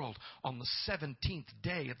new world on the 17th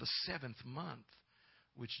day of the 7th month.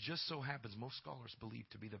 Which just so happens, most scholars believe,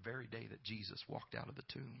 to be the very day that Jesus walked out of the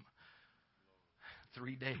tomb.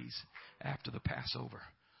 3 days after the Passover.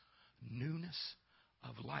 Newness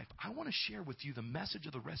of life. I want to share with you the message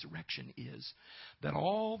of the resurrection is that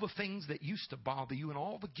all the things that used to bother you and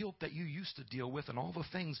all the guilt that you used to deal with and all the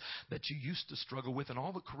things that you used to struggle with and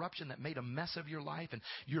all the corruption that made a mess of your life and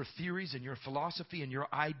your theories and your philosophy and your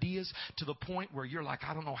ideas to the point where you're like,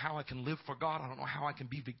 I don't know how I can live for God. I don't know how I can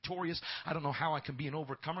be victorious. I don't know how I can be an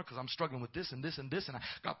overcomer because I'm struggling with this and this and this and I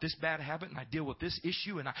got this bad habit and I deal with this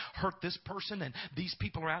issue and I hurt this person and these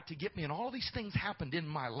people are out to get me and all these things happened in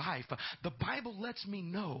my life. The Bible lets me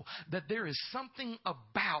know that there is something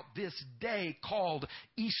about this day called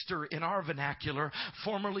Easter in our vernacular,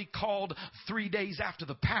 formerly called 3 days after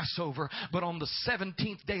the Passover, but on the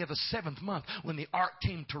 17th day of the 7th month when the ark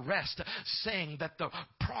came to rest, saying that the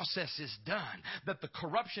process is done, that the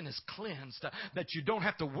corruption is cleansed, that you don't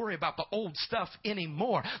have to worry about the old stuff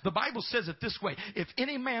anymore. The Bible says it this way, if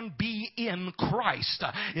any man be in Christ,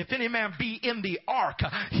 if any man be in the ark,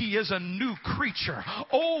 he is a new creature.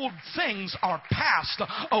 Old things are passed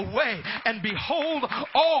away, and behold,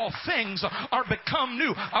 all things are become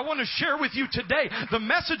new. I want to share with you today, the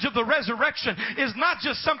message of the resurrection is not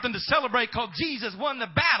just something to celebrate because Jesus won the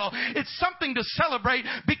battle. It's something to celebrate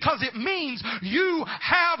because it means you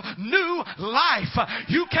have new life.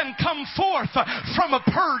 You can come forth from a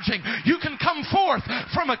purging. You can come forth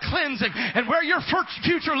from a cleansing. And where your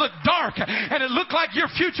future looked dark and it looked like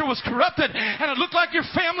your future was corrupted and it looked like your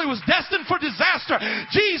family was destined for disaster,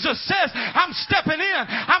 Jesus says, I'm stepping in.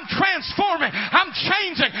 I'm transforming. I'm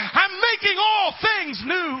changing. I'm making all things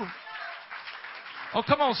new. Oh,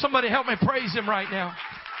 come on. Somebody help me praise Him right now.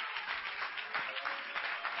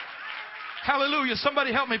 Hallelujah.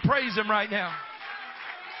 Somebody help me praise Him right now.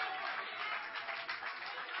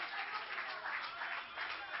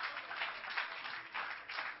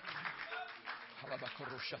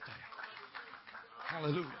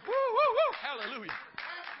 Hallelujah. Woo, woo, woo. Hallelujah.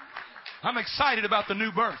 I'm excited about the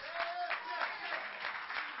new birth.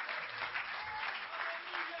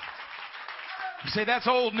 You say, that's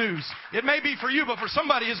old news. It may be for you, but for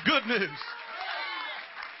somebody it's good news.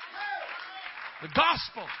 The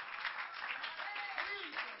gospel.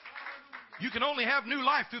 You can only have new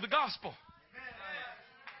life through the gospel.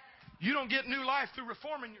 You don't get new life through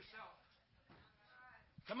reforming yourself.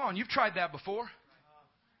 Come on, you've tried that before.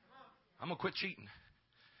 I'm going to quit cheating.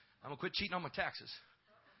 I'm going to quit cheating on my taxes.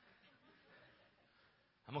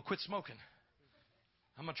 I'm going to quit smoking.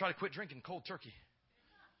 I'm going to try to quit drinking cold turkey.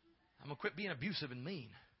 I'm going to quit being abusive and mean.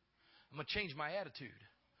 I'm going to change my attitude.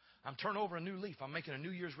 I'm turning over a new leaf. I'm making a New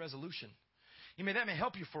Year's resolution. That may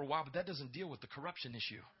help you for a while, but that doesn't deal with the corruption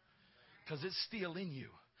issue. Because it's still in you.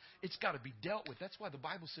 It's got to be dealt with. That's why the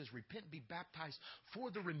Bible says, repent and be baptized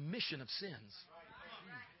for the remission of sins.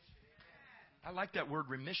 I like that word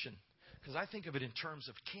remission because I think of it in terms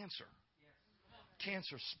of cancer.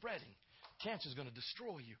 Cancer spreading. Cancer is going to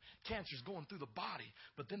destroy you. Cancer is going through the body.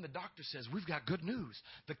 But then the doctor says, we've got good news.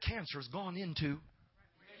 The cancer has gone into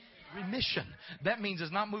remission. That means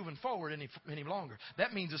it's not moving forward any longer.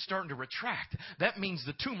 That means it's starting to retract. That means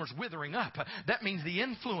the tumor's withering up. That means the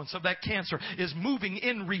influence of that cancer is moving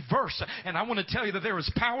in reverse. And I want to tell you that there is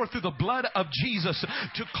power through the blood of Jesus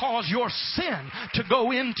to cause your sin to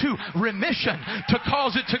go into remission, to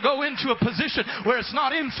cause it to go into a position where it's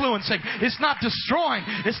not influencing, it's not destroying,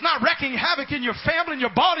 it's not wreaking havoc in your family, in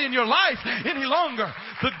your body, in your life any longer.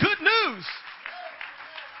 The good news.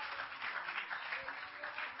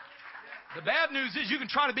 The bad news is you can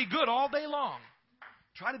try to be good all day long.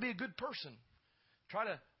 Try to be a good person. Try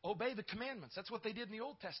to obey the commandments. That's what they did in the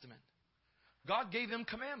Old Testament. God gave them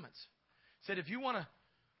commandments. He said, if you want to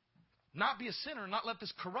not be a sinner, not let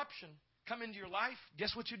this corruption come into your life,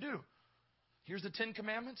 guess what you do? Here's the 10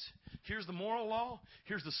 Commandments. Here's the moral law.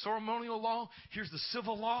 Here's the ceremonial law. Here's the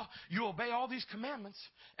civil law. You obey all these commandments,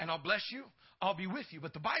 and I'll bless you. I'll be with you.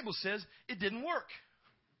 But the Bible says it didn't work.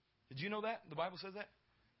 Did you know that? The Bible says that?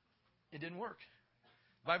 It didn't work.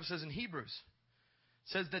 The Bible says in Hebrews,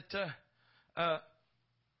 it says that,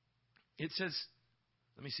 it says,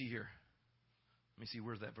 let me see here. Let me see,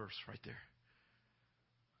 where's that verse right there?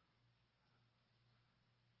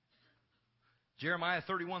 Jeremiah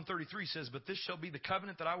 31:33 says, but this shall be the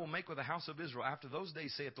covenant that I will make with the house of Israel. After those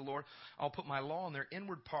days, saith the Lord, I'll put my law in their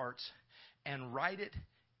inward parts and write it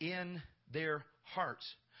in their hearts.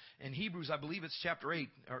 In Hebrews, I believe it's chapter 8,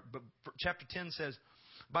 but chapter 10 says,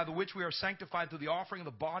 by the which we are sanctified through the offering of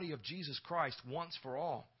the body of Jesus Christ once for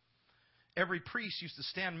all. Every priest used to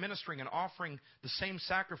stand ministering and offering the same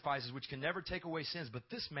sacrifices which can never take away sins. But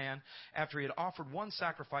this man, after he had offered one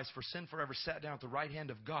sacrifice for sin forever, sat down at the right hand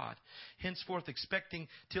of God, henceforth expecting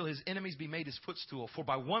till his enemies be made his footstool. For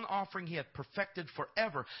by one offering he hath perfected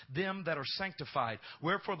forever them that are sanctified.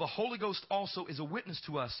 Wherefore the Holy Ghost also is a witness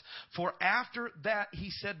to us. For after that he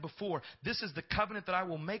said before, this is the covenant that I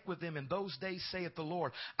will make with them in those days, saith the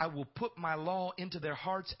Lord. I will put my law into their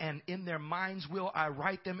hearts, and in their minds will I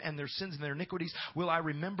write them, and their sins and their iniquities will I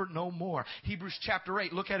remember no more. Hebrews chapter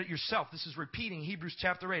 8. Look at it yourself. This is repeating Hebrews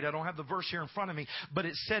chapter 8. I don't have the verse here in front of me, but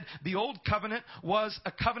it said the old covenant was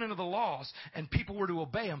a covenant of the laws, and people were to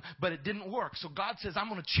obey them, but it didn't work. So God says, I'm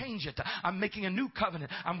going to change it. I'm making a new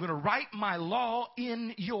covenant. I'm going to write my law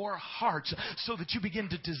in your hearts so that you begin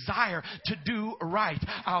to desire to do right.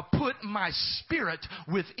 I'll put my spirit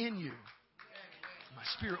within you. My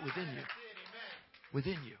spirit within you.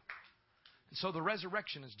 Within you. And so the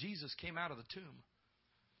resurrection, as Jesus came out of the tomb,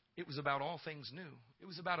 it was about all things new. It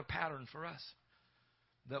was about a pattern for us.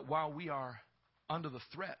 That while we are under the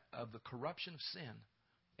threat of the corruption of sin,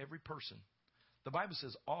 every person, the Bible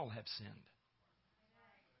says all have sinned.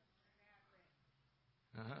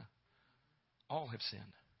 All have sinned.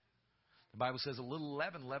 The Bible says a little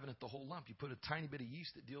leaven leaveneth the whole lump. You put a tiny bit of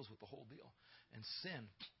yeast that deals with the whole deal. And sin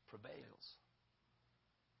prevails.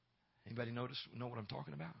 Anybody know what I'm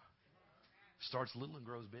talking about? Starts little and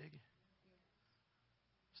grows big.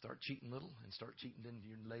 Start cheating little and start cheating. Then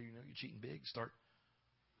later you know you're cheating big. Start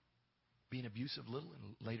being abusive little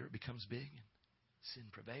and later it becomes big. And sin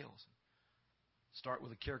prevails. Start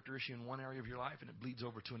with a character issue in one area of your life and it bleeds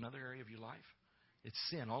over to another area of your life. It's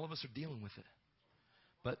sin. All of us are dealing with it.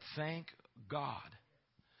 But thank God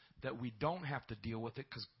that we don't have to deal with it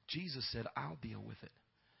because Jesus said, I'll deal with it.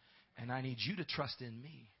 And I need you to trust in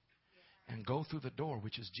me and go through the door,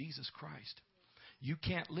 which is Jesus Christ. You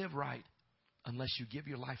can't live right unless you give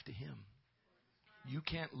your life to Him. You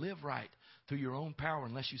can't live right through your own power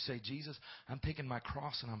unless you say, Jesus, I'm taking my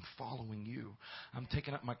cross and I'm following you. I'm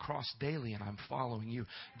taking up my cross daily and I'm following you.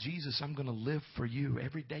 Jesus, I'm going to live for you.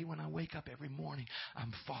 Every day when I wake up, every morning,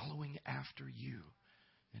 I'm following after you.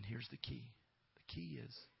 And here's the key. The key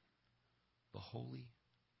is the Holy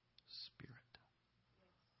Spirit.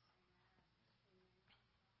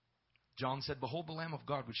 John said, behold the Lamb of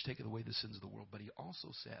God which taketh away the sins of the world. But he also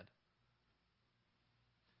said,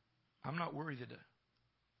 I'm not worthy to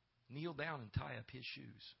kneel down and tie up his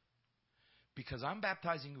shoes because I'm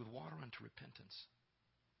baptizing you with water unto repentance.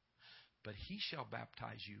 But he shall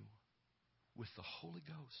baptize you with the Holy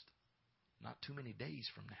Ghost not too many days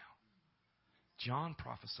from now. John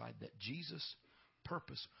prophesied that Jesus'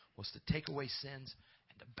 purpose was to take away sins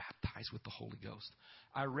and to baptize with the Holy Ghost.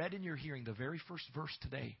 I read in your hearing the very first verse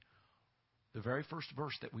today. The very first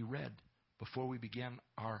verse that we read before we began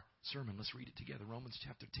our sermon. Let's read it together. Romans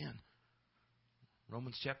chapter 10.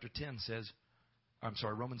 Romans chapter 10 says,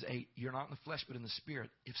 Romans 8, you're not in the flesh but in the Spirit,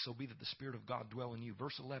 if so be that the Spirit of God dwell in you.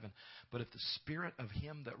 Verse 11, but if the Spirit of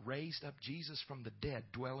Him that raised up Jesus from the dead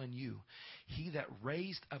dwell in you, He that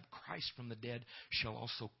raised up Christ from the dead shall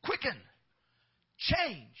also quicken,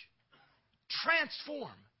 change,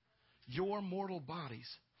 transform your mortal bodies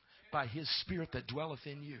by His Spirit that dwelleth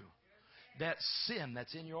in you. That sin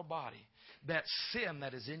that's in your body, that sin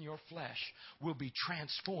that is in your flesh will be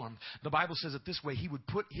transformed. The Bible says it this way: He would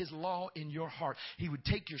put His law in your heart. He would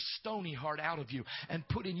take your stony heart out of you and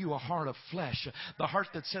put in you a heart of flesh. The heart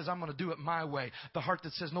that says, I'm going to do it my way. The heart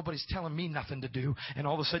that says, nobody's telling me nothing to do. And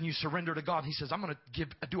all of a sudden you surrender to God. And He says, I'm going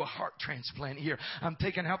to do a heart transplant here. I'm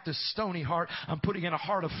taking out this stony heart. I'm putting in a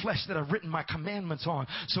heart of flesh that I've written my commandments on.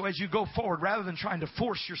 So as you go forward, rather than trying to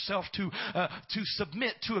force yourself to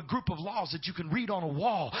submit to a group of laws that you can read on a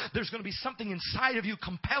wall, there's going to be something inside of you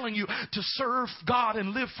compelling you to serve God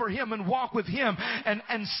and live for Him and walk with Him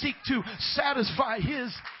and seek to satisfy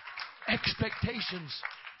His expectations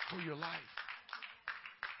for your life.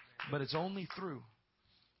 But it's only through,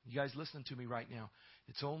 you guys listening to me right now,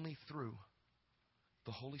 it's only through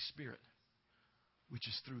the Holy Spirit, which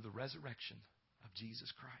is through the resurrection of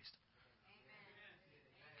Jesus Christ.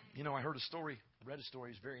 You know, I read a story,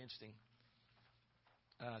 it's very interesting.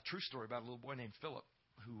 True story about a little boy named Philip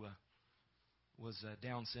who was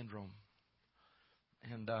Down syndrome.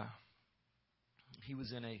 And he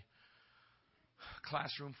was in a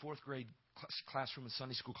classroom, 4th grade classroom, a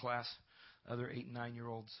Sunday school class, other 8 and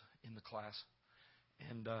 9-year-olds in the class.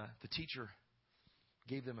 And the teacher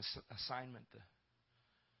gave them an assignment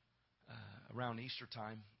around Easter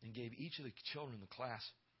time and gave each of the children in the class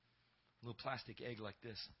a little plastic egg like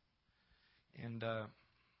this. And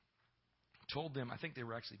told them, I think they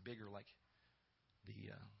were actually bigger, like the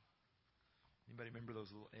anybody remember those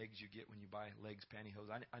little eggs you get when you buy Legs pantyhose?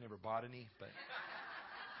 I never bought any, but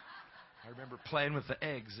I remember playing with the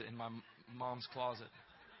eggs in my mom's closet.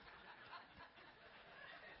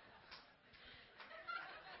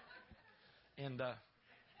 And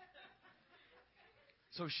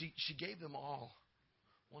so she gave them all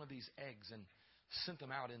one of these eggs and sent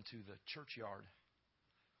them out into the churchyard.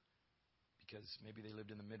 Because maybe they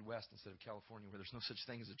lived in the Midwest instead of California, where there's no such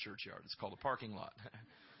thing as a churchyard. It's called a parking lot.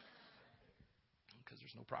 Because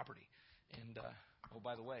there's no property. And, oh,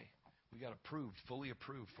 by the way, we got approved, fully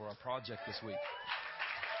approved for our project this week.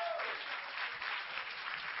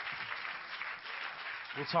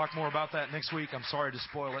 We'll talk more about that next week. I'm sorry to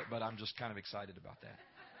spoil it, but I'm just kind of excited about that.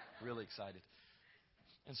 Really excited.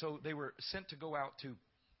 And so they were sent to go out to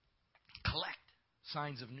collect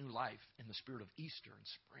signs of new life in the spirit of Easter and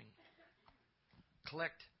spring.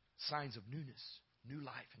 Collect signs of newness, new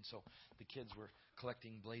life. And so the kids were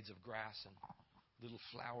collecting blades of grass and little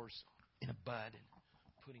flowers in a bud and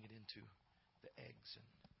putting it into the eggs and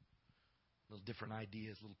little different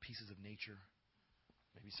ideas, little pieces of nature.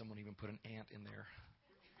 Maybe someone even put an ant in there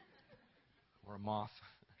or a moth.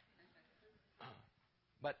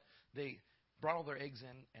 But they brought all their eggs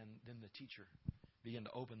in, and then the teacher began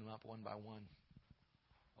to open them up one by one.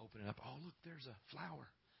 Open it up. Oh, look, there's a flower.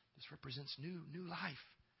 This represents new life.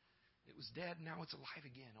 It was dead, now it's alive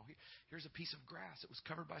again. Oh, here's a piece of grass. It was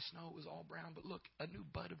covered by snow. It was all brown, but look, a new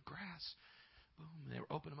bud of grass. Boom. And they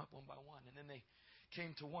were opening them up one by one. And then they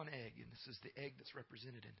came to one egg, and this is the egg that's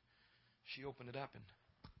represented. And she opened it up, and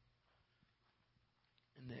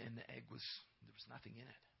the egg there was nothing in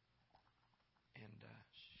it. And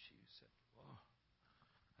she said, well,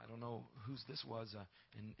 I don't know whose this was.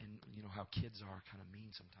 And you know how kids are kind of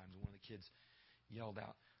mean sometimes. And one of the kids yelled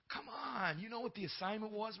out, come on, you know what the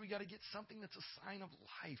assignment was? We got to get something that's a sign of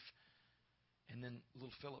life. And then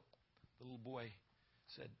little Philip, the little boy,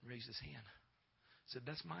 raised his hand. Said,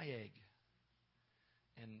 that's my egg.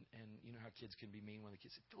 And you know how kids can be mean when the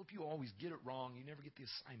kids say, Philip, you always get it wrong. You never get the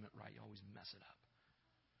assignment right. You always mess it up.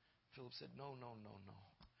 Philip said, no.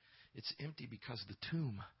 It's empty because the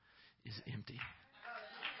tomb is empty.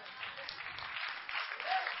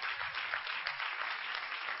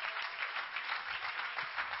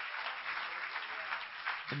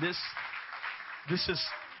 And this is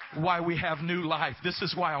why we have new life. This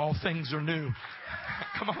is why all things are new.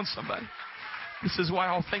 Come on, somebody. This is why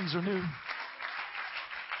all things are new.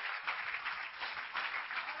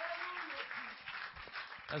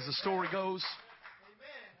 As the story goes,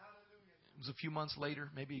 it was a few months later,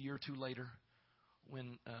 maybe a year or two later,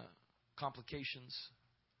 when complications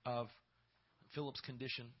of Philip's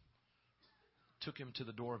condition took him to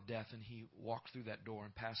the door of death, and he walked through that door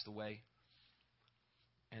and passed away.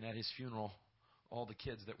 And at his funeral, all the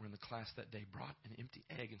kids that were in the class that day brought an empty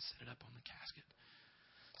egg and set it up on the casket.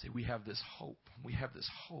 Say, we have this hope. We have this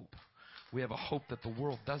hope. We have a hope that the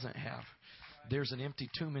world doesn't have. There's an empty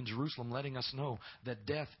tomb in Jerusalem letting us know that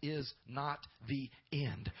death is not the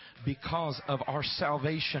end. Because of our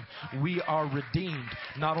salvation, we are redeemed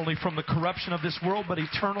not only from the corruption of this world, but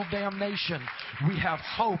eternal damnation. We have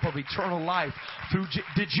hope of eternal life.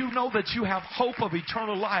 Did you know that you have hope of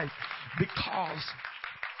eternal life because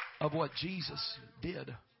of what Jesus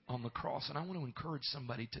did on the cross? And I want to encourage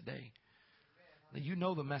somebody today. Now, you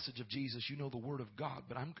know the message of Jesus. You know the Word of God.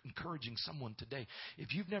 But I'm encouraging someone today.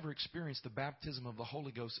 If you've never experienced the baptism of the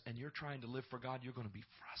Holy Ghost and you're trying to live for God, you're going to be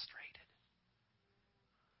frustrated.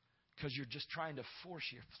 Because you're just trying to force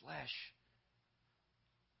your flesh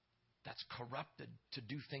that's corrupted to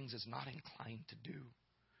do things it's not inclined to do.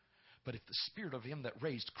 But if the Spirit of Him that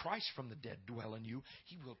raised Christ from the dead dwell in you,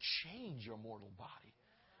 He will change your mortal body.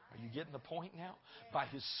 Are you getting the point now? By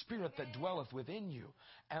His Spirit that dwelleth within you.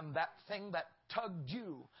 And that thing that tugged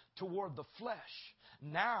you toward the flesh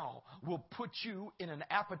now will put you in an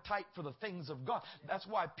appetite for the things of God. That's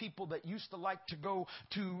why people that used to like to go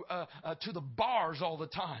to the bars all the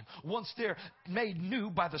time, once they're made new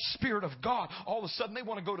by the Spirit of God, all of a sudden they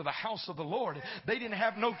want to go to the house of the Lord. They didn't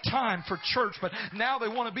have no time for church, but now they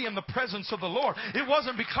want to be in the presence of the Lord. It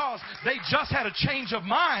wasn't because they just had a change of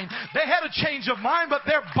mind. They had a change of mind, but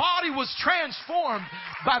their body was transformed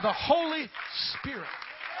by the Holy Spirit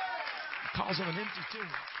because of an empty tomb.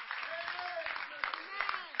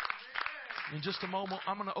 In just a moment,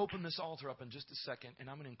 I'm going to open this altar up in just a second, and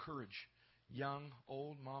I'm going to encourage young,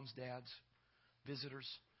 old, moms, dads, visitors,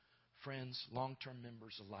 friends, long-term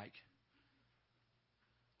members alike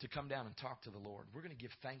to come down and talk to the Lord. We're going to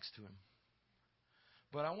give thanks to Him.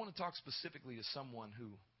 But I want to talk specifically to someone who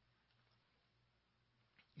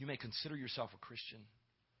you may consider yourself a Christian.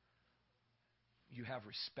 You have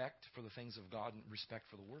respect for the things of God and respect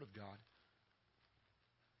for the Word of God.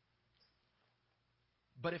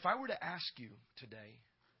 But if I were to ask you today,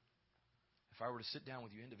 if I were to sit down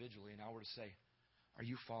with you individually and I were to say, are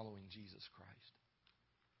you following Jesus Christ?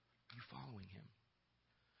 Are you following Him?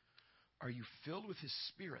 Are you filled with His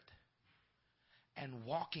Spirit and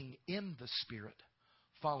walking in the Spirit,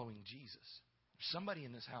 following Jesus? There's somebody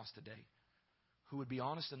in this house today who would be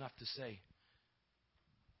honest enough to say,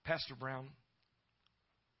 Pastor Brown,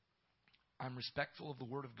 I'm respectful of the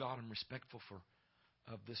Word of God. I'm respectful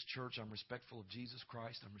of this church. I'm respectful of Jesus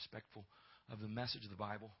Christ. I'm respectful of the message of the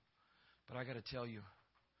Bible. But I got to tell you,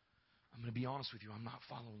 I'm going to be honest with you. I'm not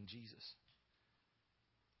following Jesus.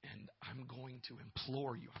 And I'm going to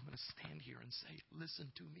implore you. I'm going to stand here and say,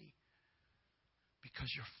 listen to me.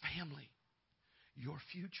 Because your family, your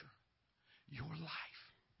future, your life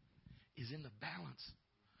is in the balance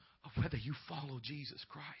of whether you follow Jesus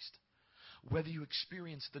Christ, whether you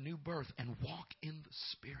experience the new birth and walk in the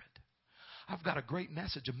Spirit. I've got a great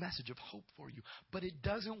message, a message of hope for you, but it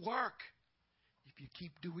doesn't work if you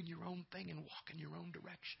keep doing your own thing and walking your own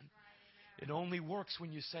direction. It only works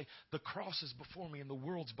when you say, the cross is before me and the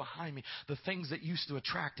world's behind me. The things that used to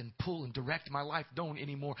attract and pull and direct my life don't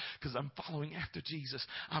anymore because I'm following after Jesus.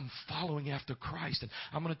 I'm following after Christ. And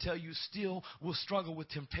I'm going to tell you, still will struggle with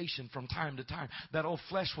temptation from time to time. That old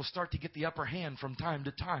flesh will start to get the upper hand from time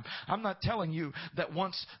to time. I'm not telling you that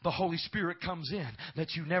once the Holy Spirit comes in,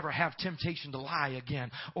 that you never have temptation to lie again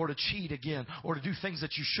or to cheat again or to do things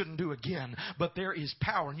that you shouldn't do again. But there is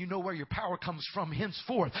power, and you know where your power comes from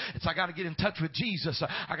henceforth. It's I got to get in touch with Jesus.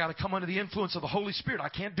 I got to come under the influence of the Holy Spirit. I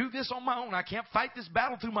can't do this on my own. I can't fight this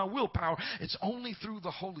battle through my willpower. It's only through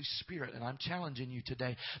the Holy Spirit. And I'm challenging you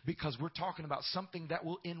today because we're talking about something that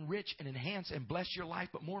will enrich and enhance and bless your life.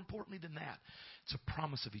 But more importantly than that, it's a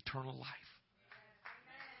promise of eternal life.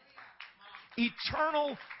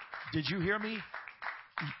 Eternal, did you hear me?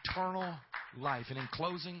 Eternal life. And in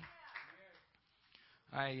closing,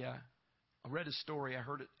 I read a story. I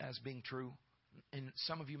heard it as being true. And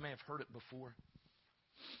some of you may have heard it before.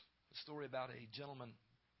 A story about a gentleman,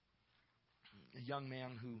 a young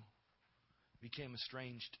man who became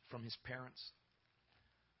estranged from his parents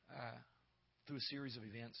through a series of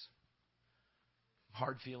events.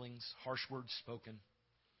 Hard feelings, harsh words spoken.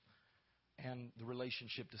 And the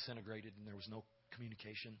relationship disintegrated and there was no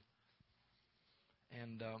communication.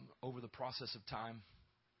 And over the process of time,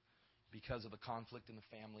 because of the conflict in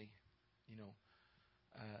the family,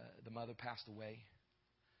 the mother passed away,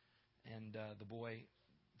 and the boy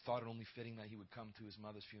thought it only fitting that he would come to his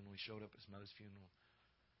mother's funeral. He showed up at his mother's funeral.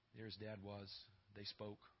 There his dad was. They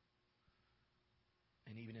spoke.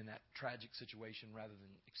 And even in that tragic situation, rather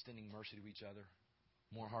than extending mercy to each other,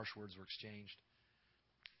 more harsh words were exchanged,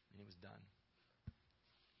 and it was done.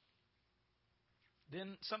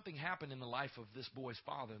 Then something happened in the life of this boy's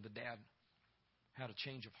father. The dad had a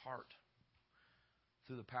change of heart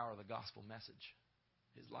through the power of the gospel message.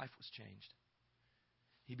 His life was changed.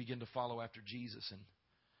 he began to follow after Jesus, and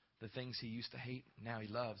the things he used to hate, now he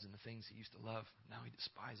loves, and the things he used to love, now he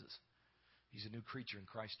despises. He's a new creature in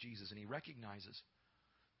Christ Jesus, and he recognizes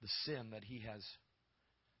the sin that he has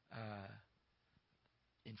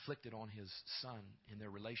inflicted on his son in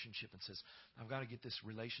their relationship, and says, I've got to get this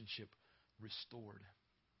relationship restored.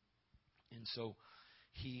 And so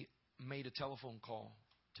he made a telephone call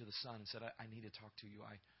to the son and said, I need to talk to you.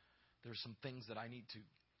 There's some things that I need to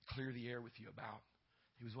clear the air with you about.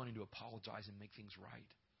 He was wanting to apologize and make things right.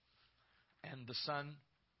 And the son,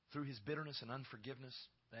 through his bitterness and unforgiveness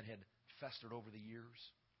that had festered over the years,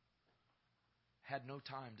 had no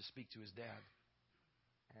time to speak to his dad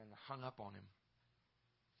and hung up on him.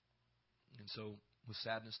 And so, with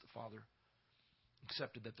sadness, the father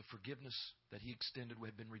accepted that the forgiveness that he extended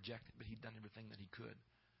had been rejected, but he'd done everything that he could.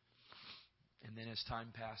 And then as time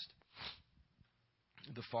passed,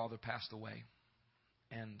 the father passed away.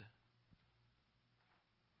 And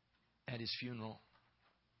at his funeral,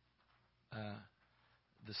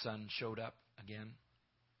 the son showed up again.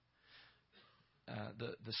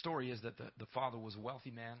 The story is that the father was a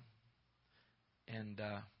wealthy man. And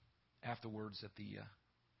afterwards, at the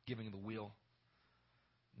giving of the will,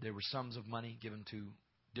 there were sums of money given to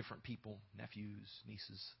different people, nephews,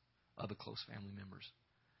 nieces, other close family members.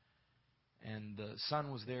 And the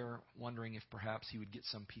son was there wondering if perhaps he would get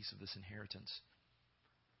some piece of this inheritance.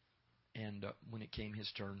 And when it came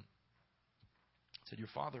his turn, said, your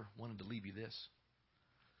father wanted to leave you this.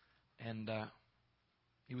 And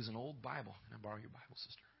it was an old Bible. Can I borrow your Bible,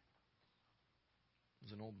 sister? It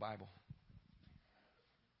was an old Bible.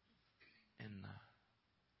 And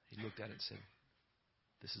he looked at it and said,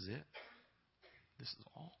 this is it? This is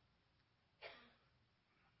all?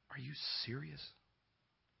 Are you serious?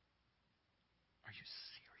 Are you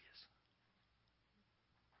serious?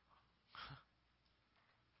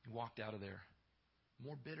 He walked out of there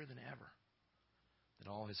more bitter than ever that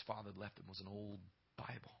all his father had left him was an old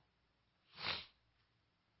Bible.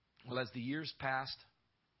 Well, as the years passed,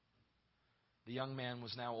 the young man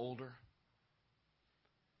was now older.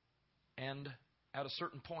 And at a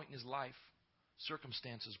certain point in his life,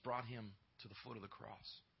 circumstances brought him to the foot of the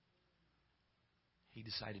cross. He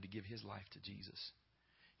decided to give his life to Jesus.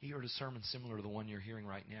 He heard a sermon similar to the one you're hearing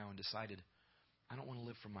right now and decided, I don't want to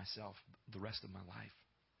live for myself the rest of my life.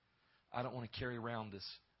 I don't want to carry around this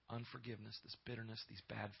unforgiveness, this bitterness, these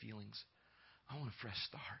bad feelings. I want a fresh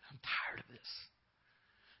start. I'm tired of this.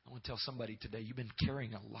 I want to tell somebody today, you've been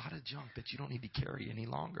carrying a lot of junk that you don't need to carry any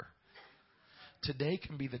longer. Today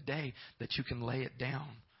can be the day that you can lay it down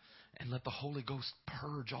and let the Holy Ghost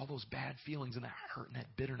purge all those bad feelings and that hurt and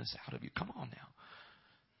that bitterness out of you. Come on now.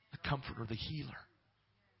 The comforter, the healer.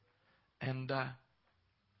 And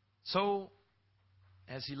so,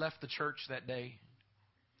 as he left the church that day,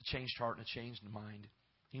 a changed heart and a changed mind.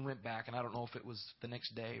 He went back, and I don't know if it was the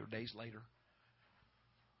next day or days later.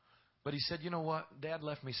 But he said, you know what? Dad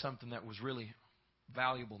left me something that was really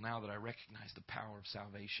valuable now that I recognize the power of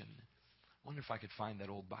salvation. I wonder if I could find that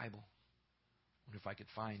old Bible. I wonder if I could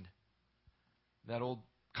find that old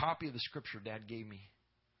copy of the Scripture Dad gave me.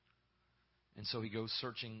 And so he goes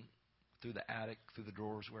searching through the attic, through the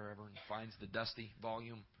drawers, wherever, and finds the dusty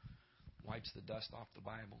volume, wipes the dust off the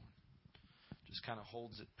Bible, just kind of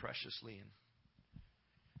holds it preciously and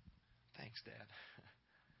thanks, Dad.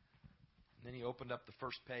 And then he opened up the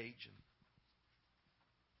first page and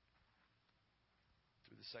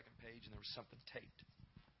through the second page, and there was something taped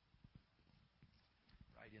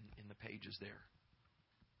right in the pages there.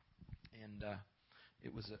 And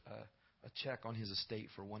it was a check on his estate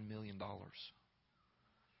for $1 million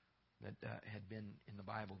that had been in the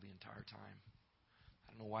Bible the entire time.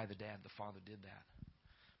 I don't know why the father did that.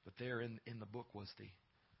 But there in the book was the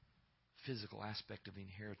physical aspect of the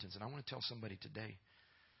inheritance. And I want to tell somebody today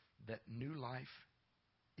that new life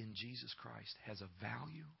in Jesus Christ has a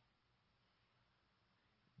value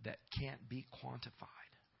that can't be quantified.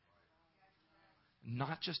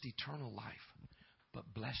 Not just eternal life,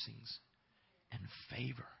 but blessings and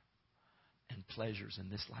favor and pleasures in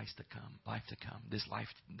this life to come, this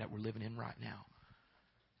life that we're living in right now,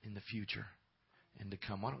 in the future and to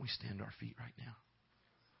come. Why don't we stand to our feet right now?